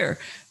a year,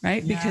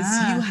 right? Yeah.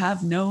 Because you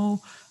have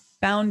no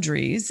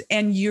boundaries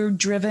and you're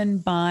driven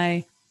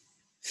by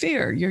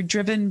fear. You're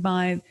driven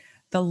by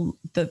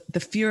the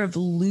fear of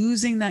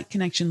losing that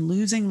connection,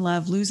 losing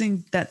love,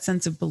 losing that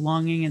sense of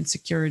belonging and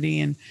security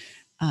and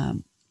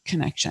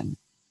connection.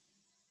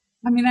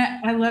 I mean,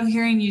 I love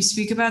hearing you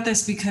speak about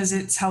this because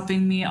it's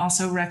helping me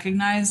also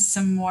recognize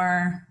some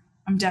more.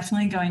 I'm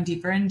definitely going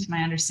deeper into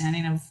my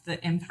understanding of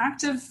the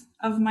impact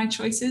of my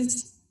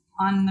choices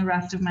on the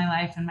rest of my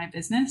life and my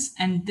business.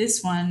 And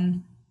this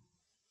one,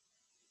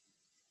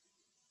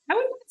 I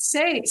would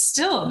say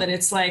still that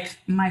it's like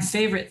my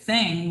favorite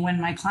thing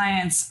when my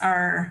clients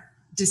are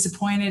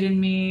disappointed in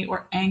me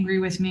or angry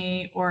with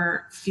me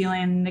or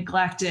feeling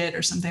neglected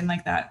or something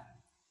like that.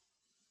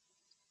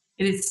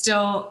 It is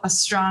still a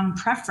strong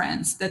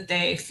preference that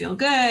they feel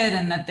good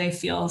and that they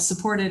feel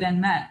supported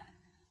and met.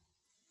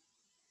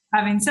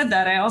 Having said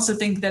that, I also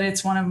think that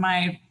it's one of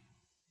my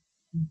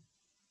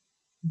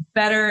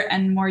better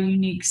and more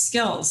unique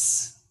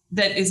skills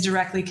that is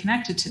directly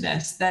connected to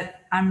this,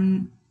 that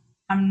I'm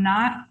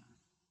not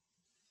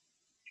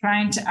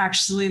trying to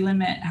actually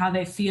limit how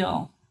they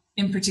feel,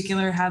 in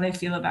particular, how they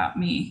feel about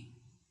me,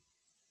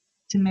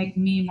 to make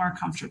me more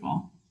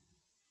comfortable.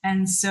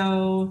 And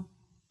so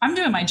I'm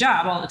doing my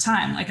job all the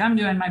time. Like I'm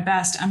doing my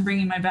best. I'm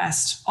bringing my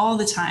best all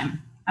the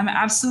time. I'm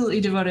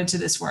absolutely devoted to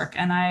this work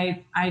and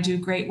I do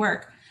great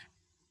work.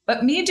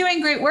 But me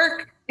doing great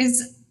work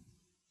is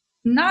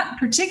not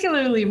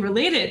particularly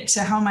related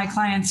to how my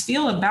clients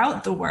feel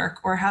about the work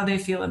or how they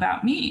feel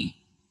about me.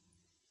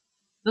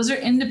 Those are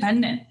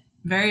independent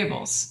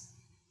variables.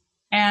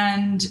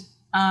 And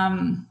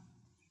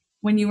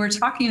when you were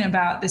talking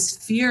about this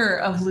fear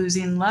of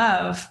losing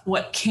love,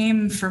 what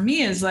came for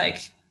me is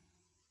like,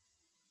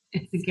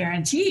 it's a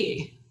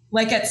guarantee.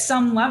 Like at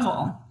some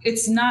level,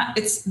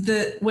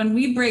 when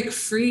we break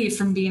free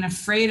from being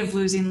afraid of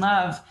losing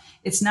love,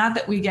 it's not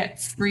that we get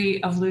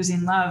free of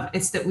losing love.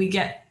 It's that we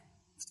get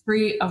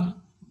free of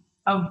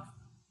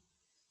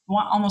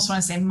almost want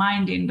to say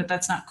minding, but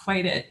that's not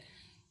quite it.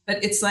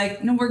 But it's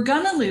like, no, we're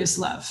going to lose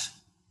love.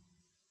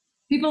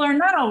 People are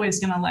not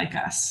always going to like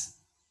us.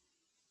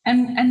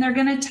 And they're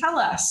going to tell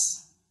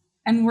us.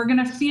 And we're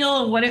going to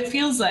feel what it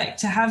feels like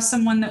to have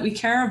someone that we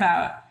care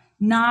about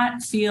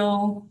not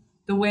feel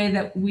the way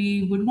that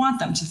we would want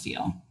them to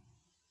feel.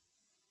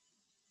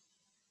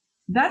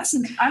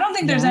 I don't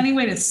think there's any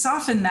way to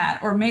soften that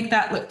or make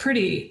that look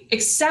pretty,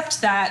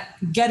 except that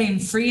getting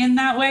free in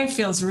that way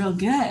feels real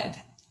good.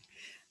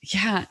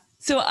 Yeah.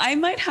 So I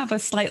might have a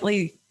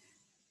slightly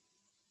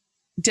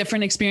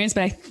different experience,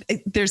 but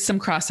there's some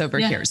crossover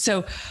here.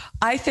 So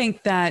I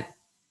think that,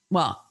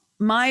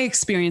 my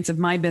experience of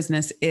my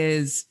business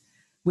is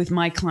with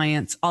my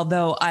clients,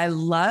 although I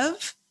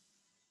love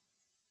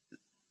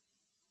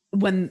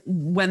when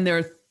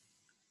they're,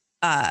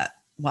 I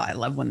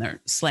love when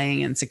they're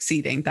slaying and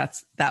succeeding.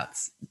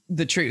 That's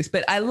the truth.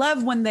 But I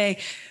love when they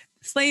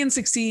slay and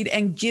succeed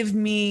and give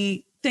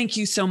me thank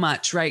you so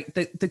much, right?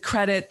 The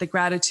credit, the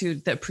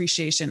gratitude, the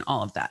appreciation,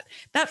 all of that.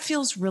 That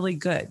feels really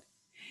good.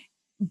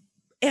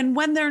 And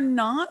when they're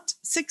not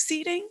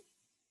succeeding,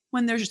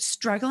 when they're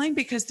struggling,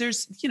 because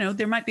there's,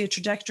 there might be a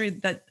trajectory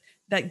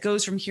that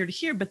goes from here to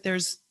here, but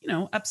there's,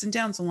 ups and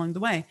downs along the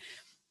way.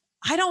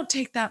 I don't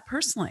take that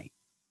personally.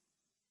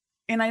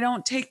 And I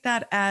don't take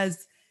that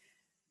as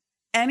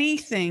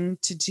anything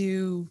to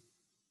do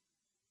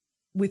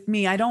with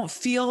me. I don't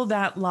feel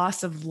that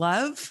loss of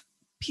love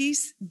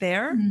piece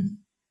there. Mm-hmm.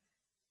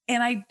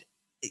 And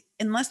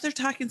unless they're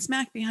talking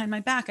smack behind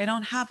my back, I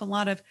don't have a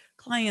lot of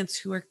clients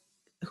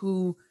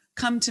who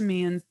come to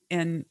me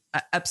and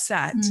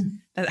upset. Mm-hmm.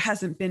 That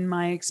hasn't been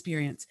my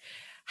experience.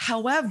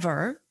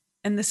 However,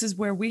 and this is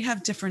where we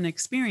have different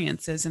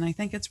experiences, and I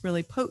think it's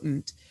really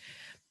potent.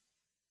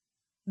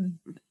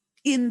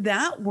 In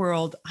that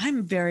world, I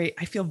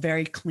feel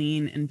very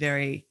clean and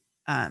very,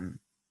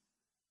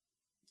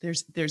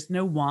 there's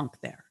no wonk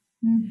there.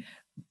 Mm-hmm.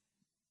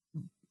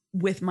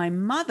 With my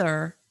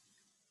mother,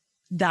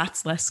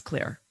 that's less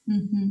clear.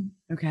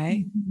 Mm-hmm.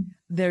 Okay.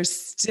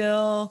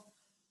 Mm-hmm.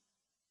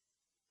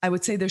 I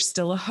would say there's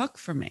still a hook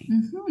for me.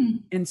 Mm-hmm.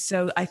 And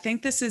so I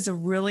think this is a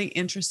really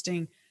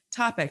interesting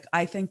topic.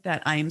 I think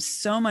that I am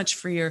so much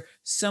freer,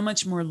 so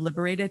much more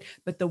liberated,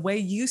 but the way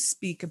you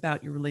speak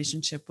about your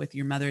relationship with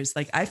your mother is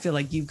like, I feel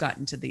like you've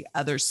gotten to the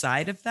other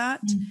side of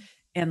that. Mm-hmm.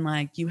 And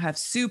like, you have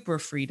super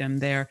freedom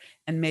there.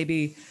 And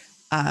maybe,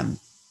 I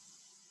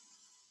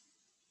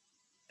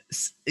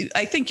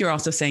think you're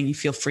also saying you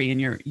feel free in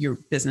your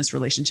business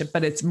relationship,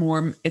 but it's a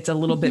little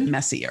mm-hmm. bit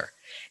messier.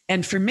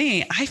 And for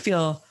me, I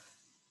feel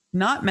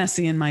not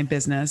messy in my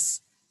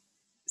business,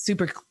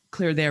 super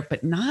clear there,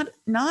 but not,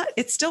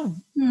 it's still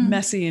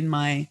messy in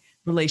my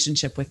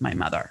relationship with my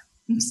mother.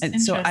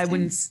 And so I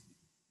wouldn't,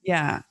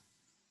 yeah.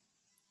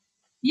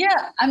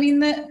 Yeah. I mean,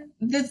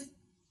 the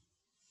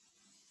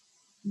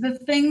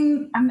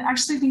thing, I'm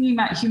actually thinking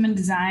about human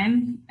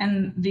design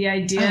and the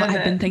idea that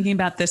I've been thinking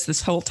about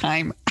this whole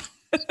time.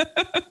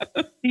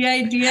 The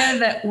idea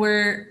that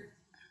we're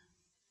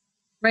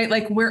right,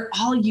 like we're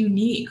all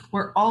unique,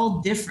 we're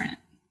all different.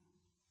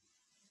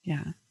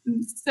 Yeah.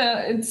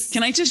 So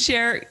can I just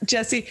share,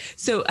 Jessie?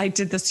 So I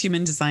did this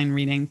human design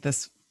reading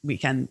this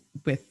weekend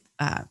with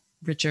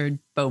Richard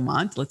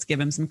Beaumont. Let's give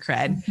him some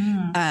cred.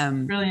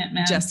 Brilliant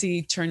man.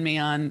 Jessie turned me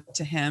on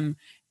to him,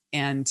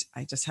 and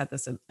I just had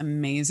this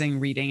amazing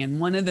reading. And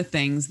one of the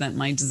things that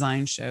my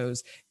design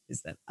shows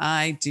is that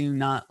I do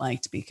not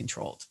like to be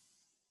controlled.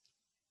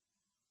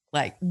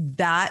 Like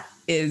that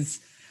is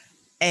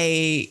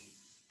in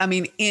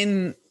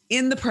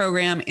the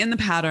program, in the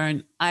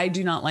pattern, I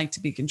do not like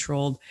to be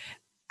controlled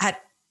at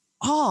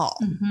all.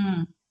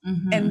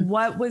 And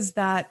what was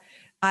that?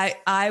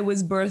 I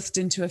was birthed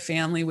into a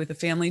family with a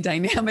family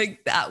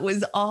dynamic that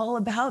was all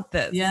about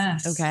this.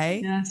 Yes.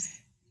 Okay.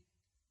 Yes.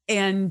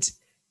 And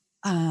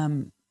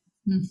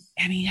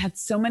he had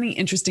so many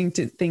interesting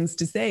things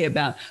to say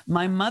about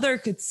my mother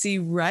could see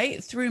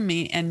right through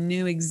me and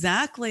knew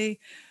exactly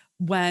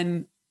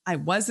when I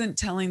wasn't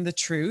telling the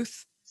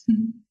truth.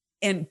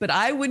 But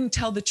I wouldn't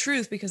tell the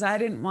truth because I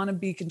didn't want to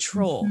be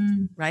controlled.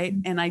 Right.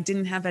 And I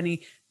didn't have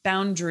any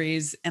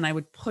boundaries, and I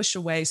would push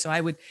away. So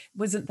it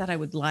wasn't that I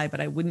would lie, but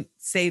I wouldn't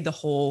say the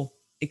whole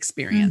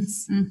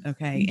experience.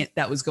 Okay.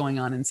 That was going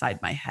on inside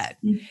my head,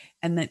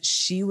 and that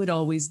she would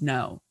always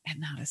know.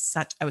 And that is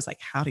I was like,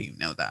 how do you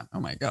know that? Oh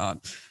my God.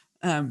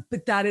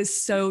 But that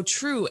is so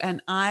true.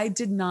 And I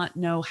did not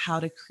know how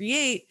to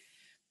create,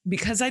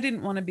 because I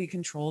didn't want to be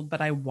controlled,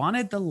 but I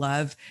wanted the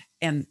love,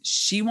 and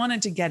she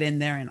wanted to get in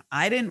there. And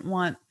I didn't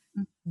want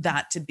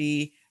that to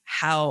be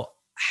how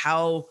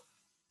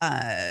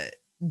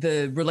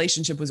the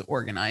relationship was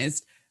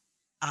organized.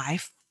 I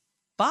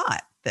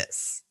fought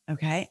this.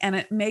 Okay. And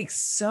it makes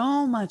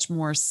so much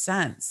more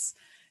sense.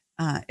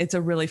 It's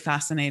a really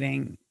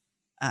fascinating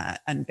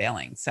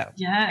unveiling. So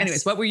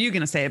anyways, what were you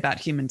going to say about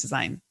human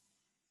design?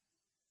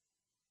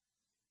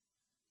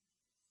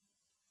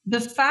 The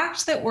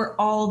fact that we're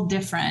all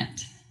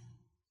different.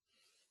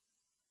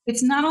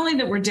 It's not only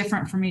that we're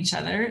different from each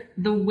other,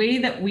 the way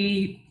that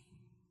we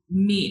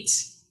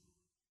meet,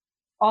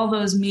 all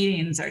those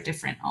meetings are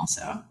different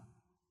also.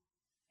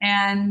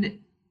 And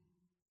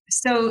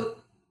so,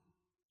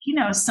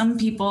 some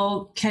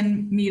people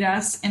can meet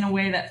us in a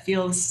way that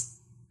feels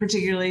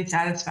particularly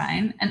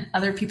satisfying, and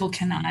other people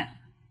cannot.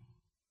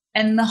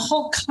 And the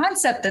whole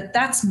concept that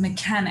that's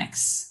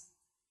mechanics,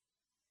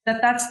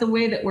 that's the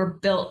way that we're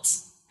built,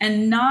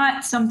 and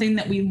not something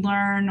that we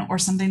learn or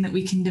something that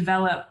we can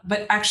develop,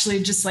 but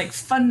actually just like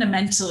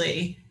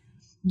fundamentally,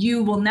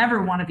 you will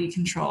never want to be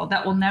controlled.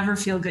 That will never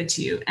feel good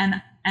to you.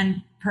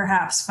 And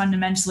perhaps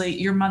fundamentally,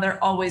 your mother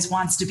always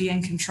wants to be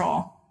in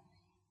control.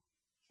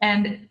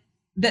 And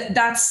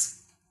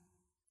that's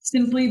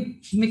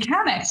simply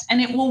mechanics,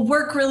 and it will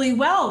work really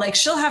well. Like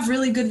she'll have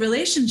really good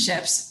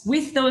relationships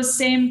with those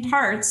same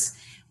parts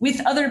with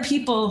other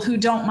people who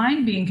don't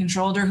mind being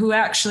controlled, or who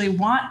actually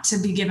want to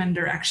be given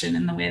direction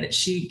in the way that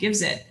she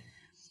gives it.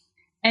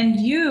 And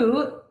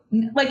you,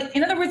 like,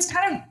 in other words,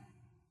 kind of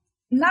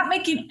not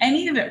making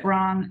any of it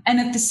wrong, and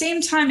at the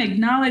same time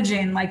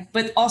acknowledging, like,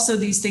 but also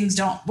these things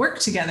don't work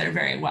together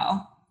very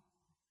well.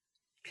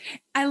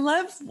 I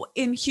love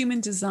in human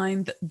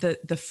design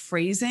the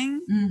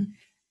phrasing,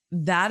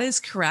 that is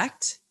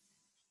correct,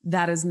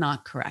 that is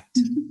not correct.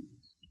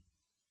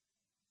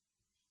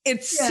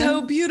 It's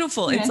so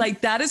beautiful. It's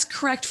like, that is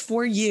correct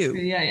for you.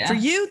 For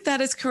you,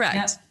 that is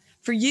correct.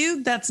 For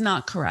you, that's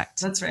not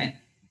correct. That's right.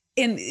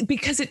 And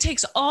because it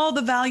takes all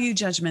the value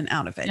judgment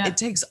out of it. It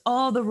takes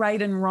all the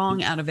right and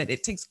wrong out of it.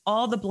 It takes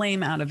all the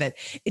blame out of it.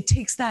 It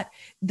takes that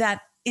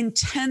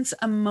intense,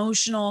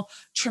 emotional,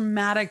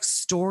 traumatic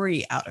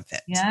story out of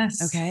it.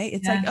 Yes. Okay.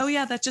 It's like, oh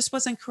yeah, that just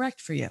wasn't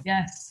correct for you.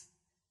 Yes.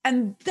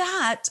 And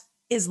that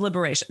is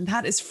liberation.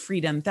 That is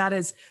freedom. That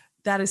is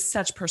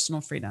such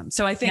personal freedom.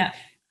 So I think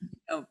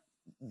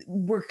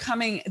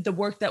the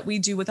work that we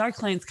do with our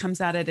clients comes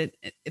at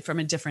it from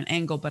a different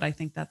angle, but I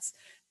think that's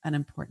an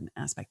important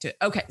aspect to it.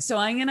 Okay. So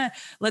I'm going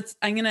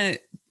to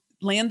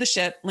land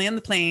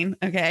the plane.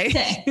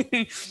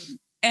 Okay.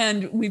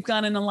 And we've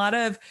gone in a lot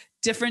of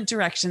different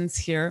directions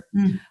here.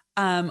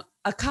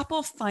 A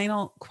couple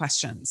final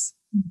questions.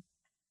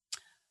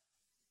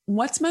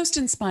 What's most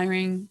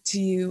inspiring to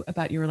you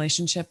about your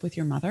relationship with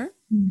your mother?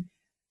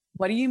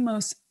 What are you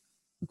most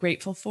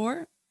grateful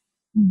for?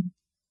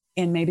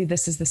 And maybe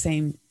this is the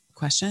same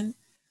question.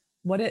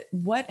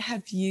 What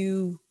have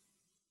you,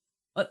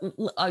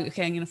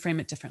 okay, I'm going to frame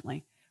it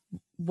differently.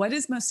 What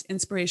is most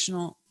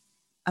inspirational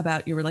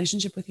about your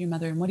relationship with your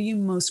mother? And what are you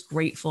most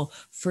grateful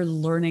for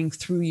learning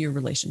through your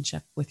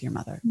relationship with your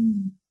mother?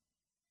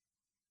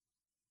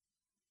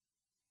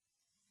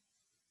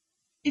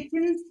 It's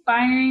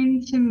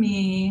inspiring to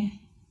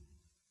me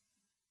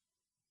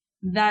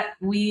that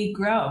we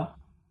grow.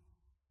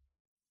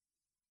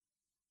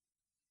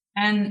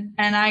 And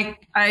I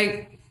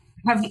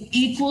have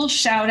equal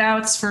shout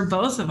outs for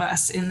both of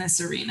us in this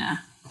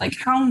arena. Like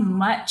how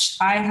much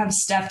I have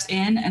stepped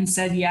in and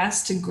said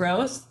yes to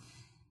growth,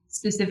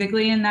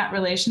 specifically in that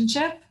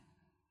relationship,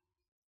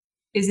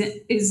 is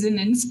an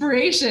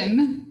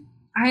inspiration.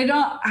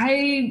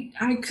 I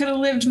could have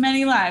lived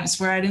many lives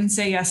where I didn't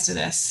say yes to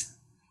this.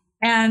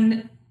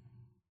 And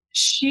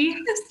she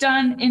has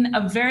done in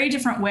a very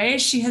different way.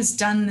 She has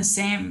done the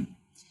same.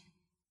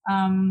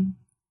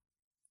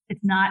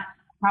 It's not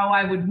how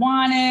I would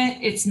want it.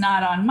 It's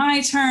not on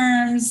my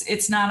terms.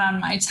 It's not on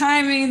my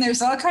timing.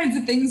 There's all kinds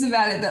of things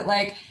about it that,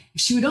 like,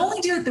 if she would only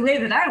do it the way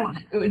that I want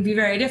it, it would be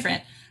very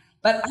different.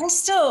 But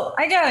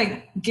I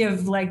gotta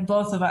give like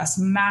both of us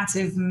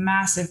massive,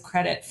 massive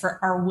credit for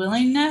our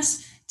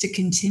willingness to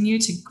continue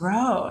to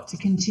grow, to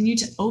continue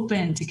to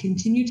open, to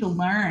continue to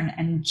learn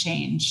and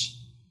change.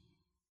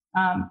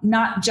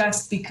 Not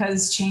just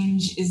because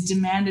change is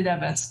demanded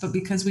of us, but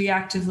because we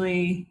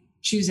actively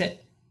choose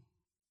it.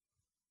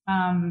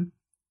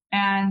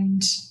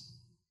 And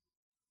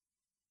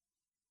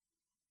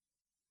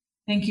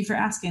thank you for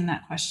asking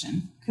that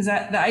question, because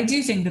I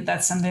do think that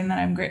that's something that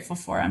I'm grateful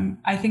for.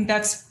 I think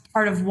that's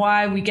part of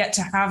why we get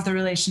to have the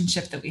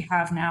relationship that we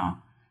have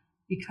now,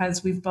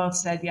 because we've both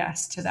said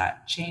yes to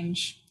that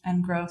change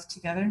and growth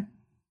together.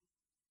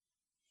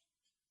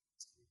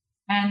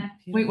 And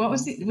wait, what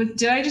was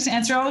did I just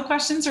answer all the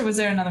questions or was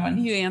there another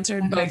one? You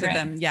answered both of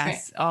them.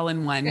 Yes. Great. All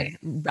in one,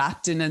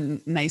 wrapped in a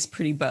nice,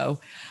 pretty bow.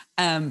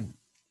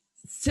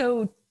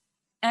 So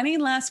any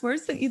last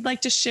words that you'd like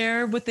to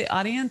share with the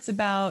audience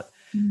about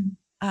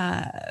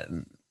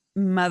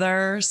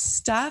mother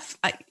stuff?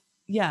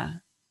 Yeah.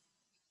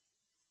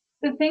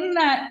 The thing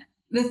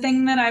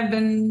that I've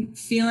been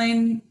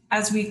feeling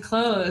as we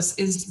close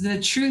is the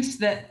truth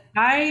that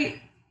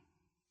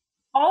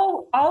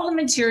all the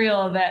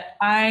material that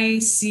I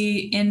see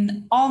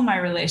in all my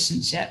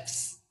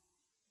relationships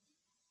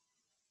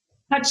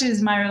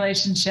touches my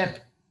relationship,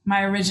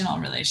 my original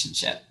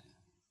relationship,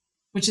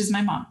 which is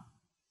my mom.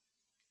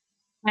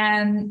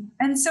 And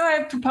so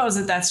I propose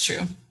that that's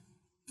true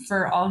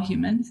for all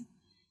humans.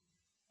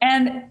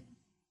 And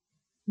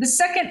the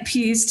second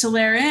piece to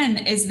layer in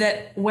is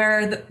that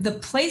where the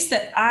place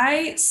that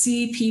I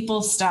see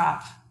people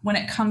stop when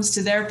it comes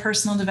to their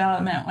personal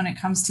development, when it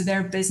comes to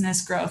their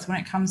business growth, when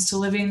it comes to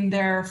living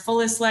their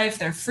fullest life,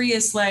 their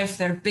freest life,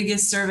 their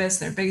biggest service,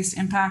 their biggest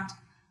impact,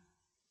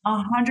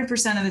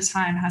 100% of the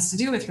time has to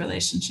do with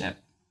relationship.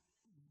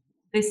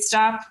 They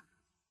stop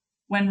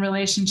when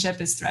relationship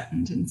is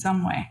threatened in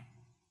some way,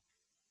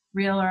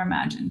 real or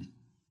imagined.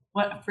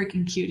 What a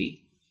freaking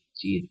cutie.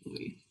 Jeez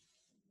Louise.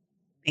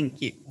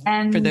 Thank you.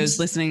 And for those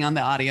listening on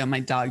the audio, my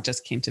dog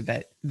just came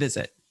to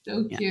visit.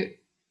 So cute.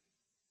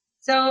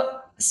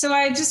 So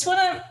I just want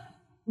to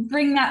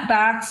bring that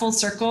back full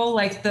circle,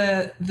 like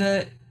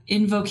the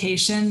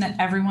invocation that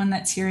everyone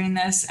that's hearing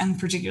this, and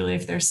particularly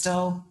if they're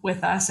still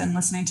with us and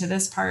listening to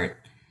this part,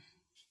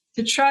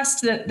 to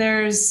trust that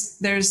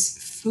there's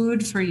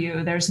food for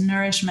you, there's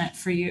nourishment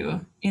for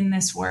you in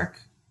this work,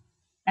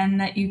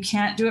 and that you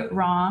can't do it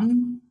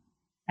wrong,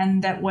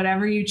 and that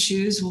whatever you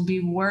choose will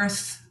be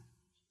worth,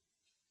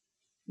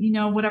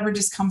 whatever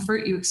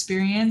discomfort you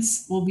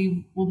experience will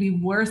be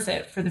worth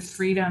it for the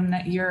freedom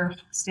that you're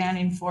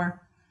standing for.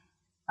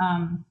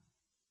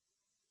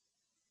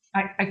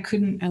 I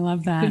couldn't. I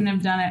love that. Couldn't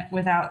have done it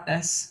without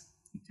this.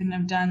 I couldn't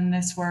have done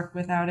this work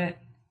without it.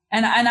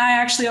 And I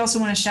actually also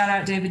want to shout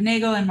out David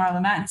Nagel and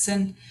Marla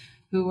Mattinson,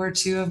 who were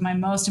two of my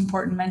most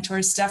important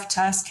mentors. Steph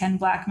Tuss, Ken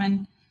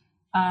Blackman,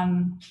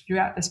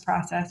 throughout this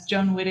process.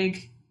 Joan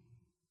Wittig.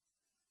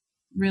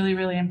 Really,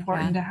 really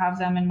important to have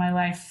them in my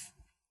life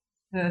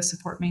to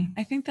support me.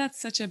 I think that's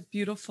such a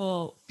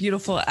beautiful,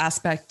 beautiful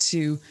aspect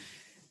to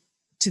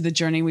the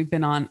journey we've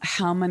been on.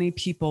 How many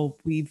people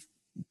we've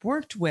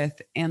worked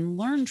with and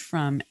learned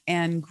from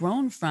and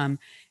grown from.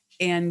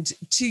 And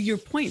to your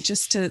point,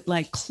 just to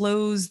like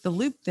close the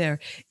loop there,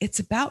 it's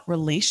about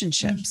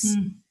relationships.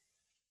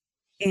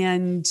 Mm-hmm.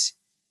 And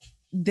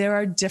there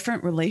are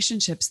different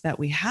relationships that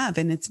we have.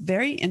 And it's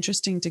very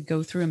interesting to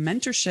go through a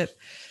mentorship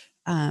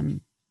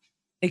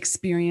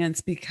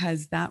experience,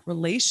 because that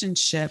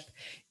relationship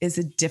is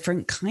a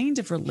different kind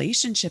of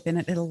relationship, and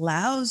it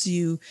allows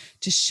you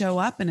to show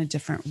up in a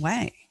different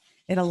way.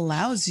 It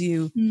allows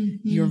you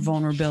your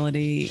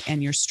vulnerability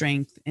and your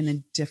strength in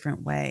a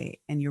different way,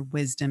 and your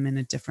wisdom in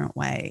a different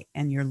way,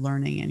 and your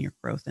learning and your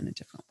growth in a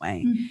different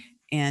way.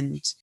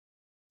 And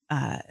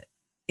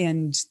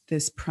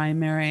this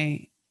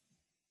primary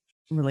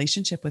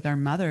relationship with our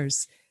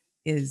mothers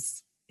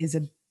is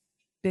a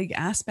big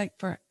aspect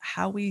for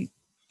how we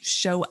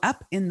show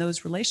up in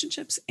those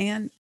relationships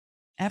and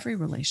every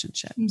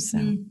relationship.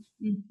 So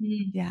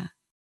yeah,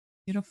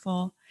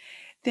 beautiful.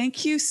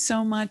 Thank you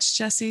so much,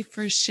 Jessie,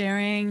 for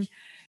sharing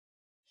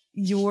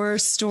your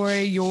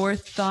story, your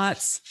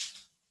thoughts.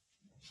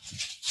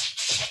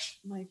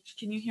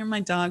 Can you hear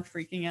my dog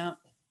freaking out?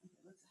 Okay,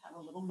 let's have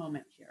a little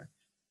moment here.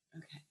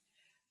 Okay,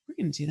 we're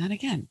going to do that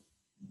again.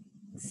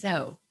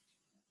 So,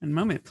 one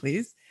moment,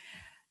 please.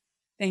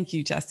 Thank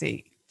you,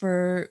 Jessie,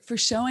 for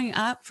showing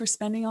up, for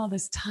spending all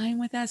this time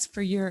with us,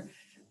 for your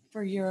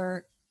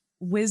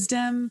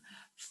wisdom,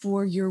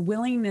 for your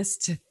willingness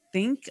to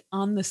think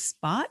on the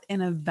spot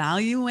and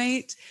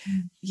evaluate,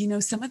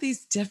 some of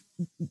these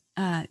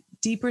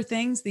deeper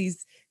things,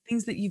 these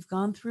things that you've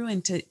gone through,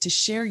 and to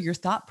share your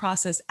thought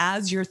process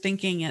as you're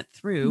thinking it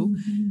through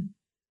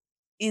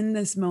in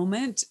this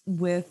moment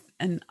with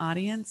an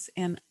audience.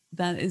 And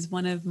that is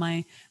one of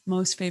my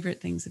most favorite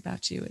things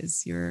about you,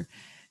 is your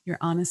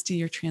honesty,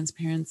 your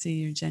transparency,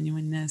 your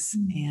genuineness,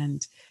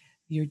 and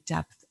your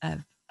depth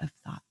of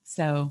thought.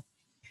 So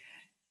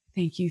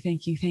thank you,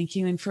 thank you, thank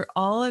you. And for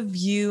all of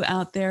you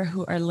out there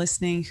who are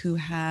listening, who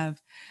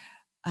have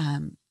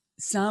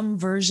some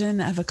version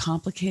of a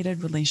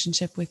complicated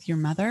relationship with your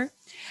mother,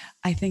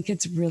 I think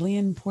it's really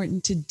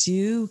important to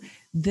do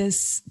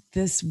this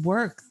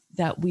work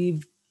that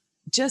we've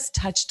just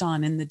touched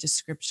on in the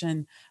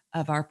description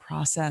of our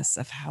process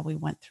of how we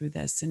went through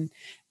this. And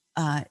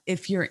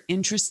if you're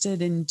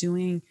interested in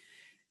doing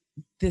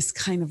this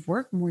kind of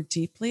work more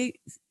deeply,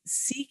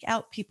 seek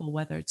out people,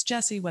 whether it's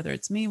Jessie, whether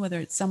it's me, whether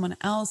it's someone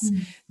else.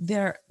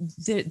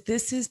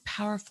 This is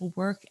powerful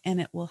work,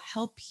 and it will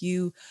help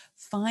you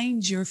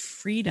find your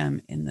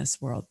freedom in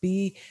this world,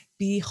 be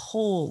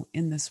whole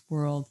in this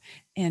world,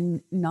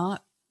 and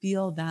not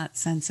feel that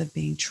sense of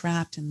being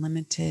trapped and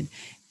limited,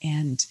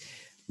 and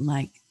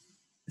like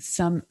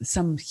some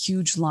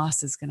huge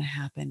loss is going to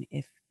happen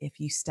if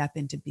you step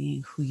into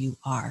being who you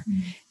are.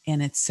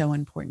 And it's so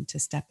important to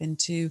step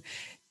into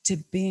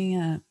being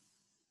a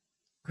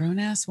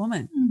grown-ass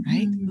woman,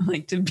 right?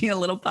 Like to be a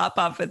little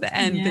pop-off at the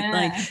end, but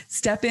like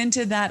step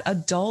into that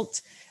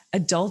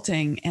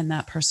adulting and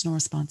that personal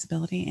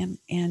responsibility.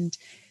 And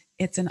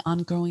it's an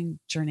ongoing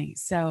journey.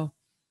 So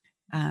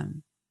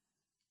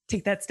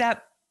take that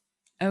step.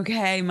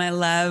 Okay, my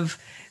love.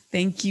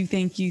 Thank you,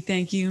 thank you,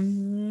 thank you.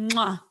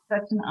 Mwah.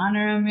 Such an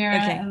honor,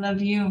 Amira. Okay. I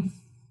love you.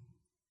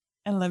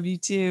 I love you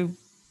too.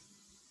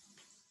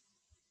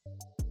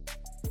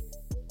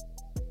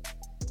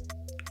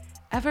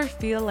 Ever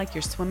feel like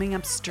you're swimming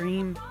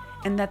upstream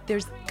and that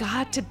there's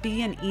got to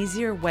be an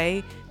easier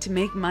way to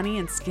make money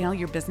and scale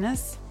your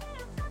business?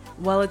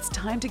 Well, it's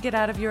time to get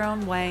out of your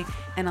own way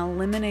and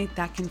eliminate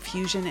that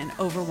confusion and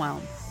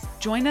overwhelm.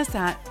 Join us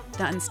at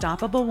the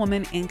Unstoppable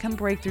Woman Income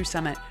Breakthrough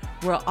Summit,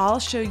 where I'll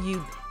show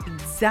you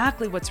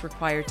exactly what's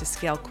required to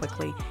scale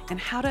quickly and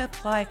how to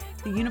apply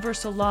the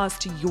universal laws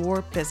to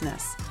your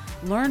business.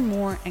 Learn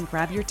more and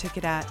grab your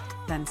ticket at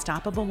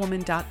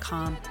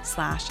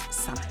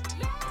theunstoppablewoman.com/summit.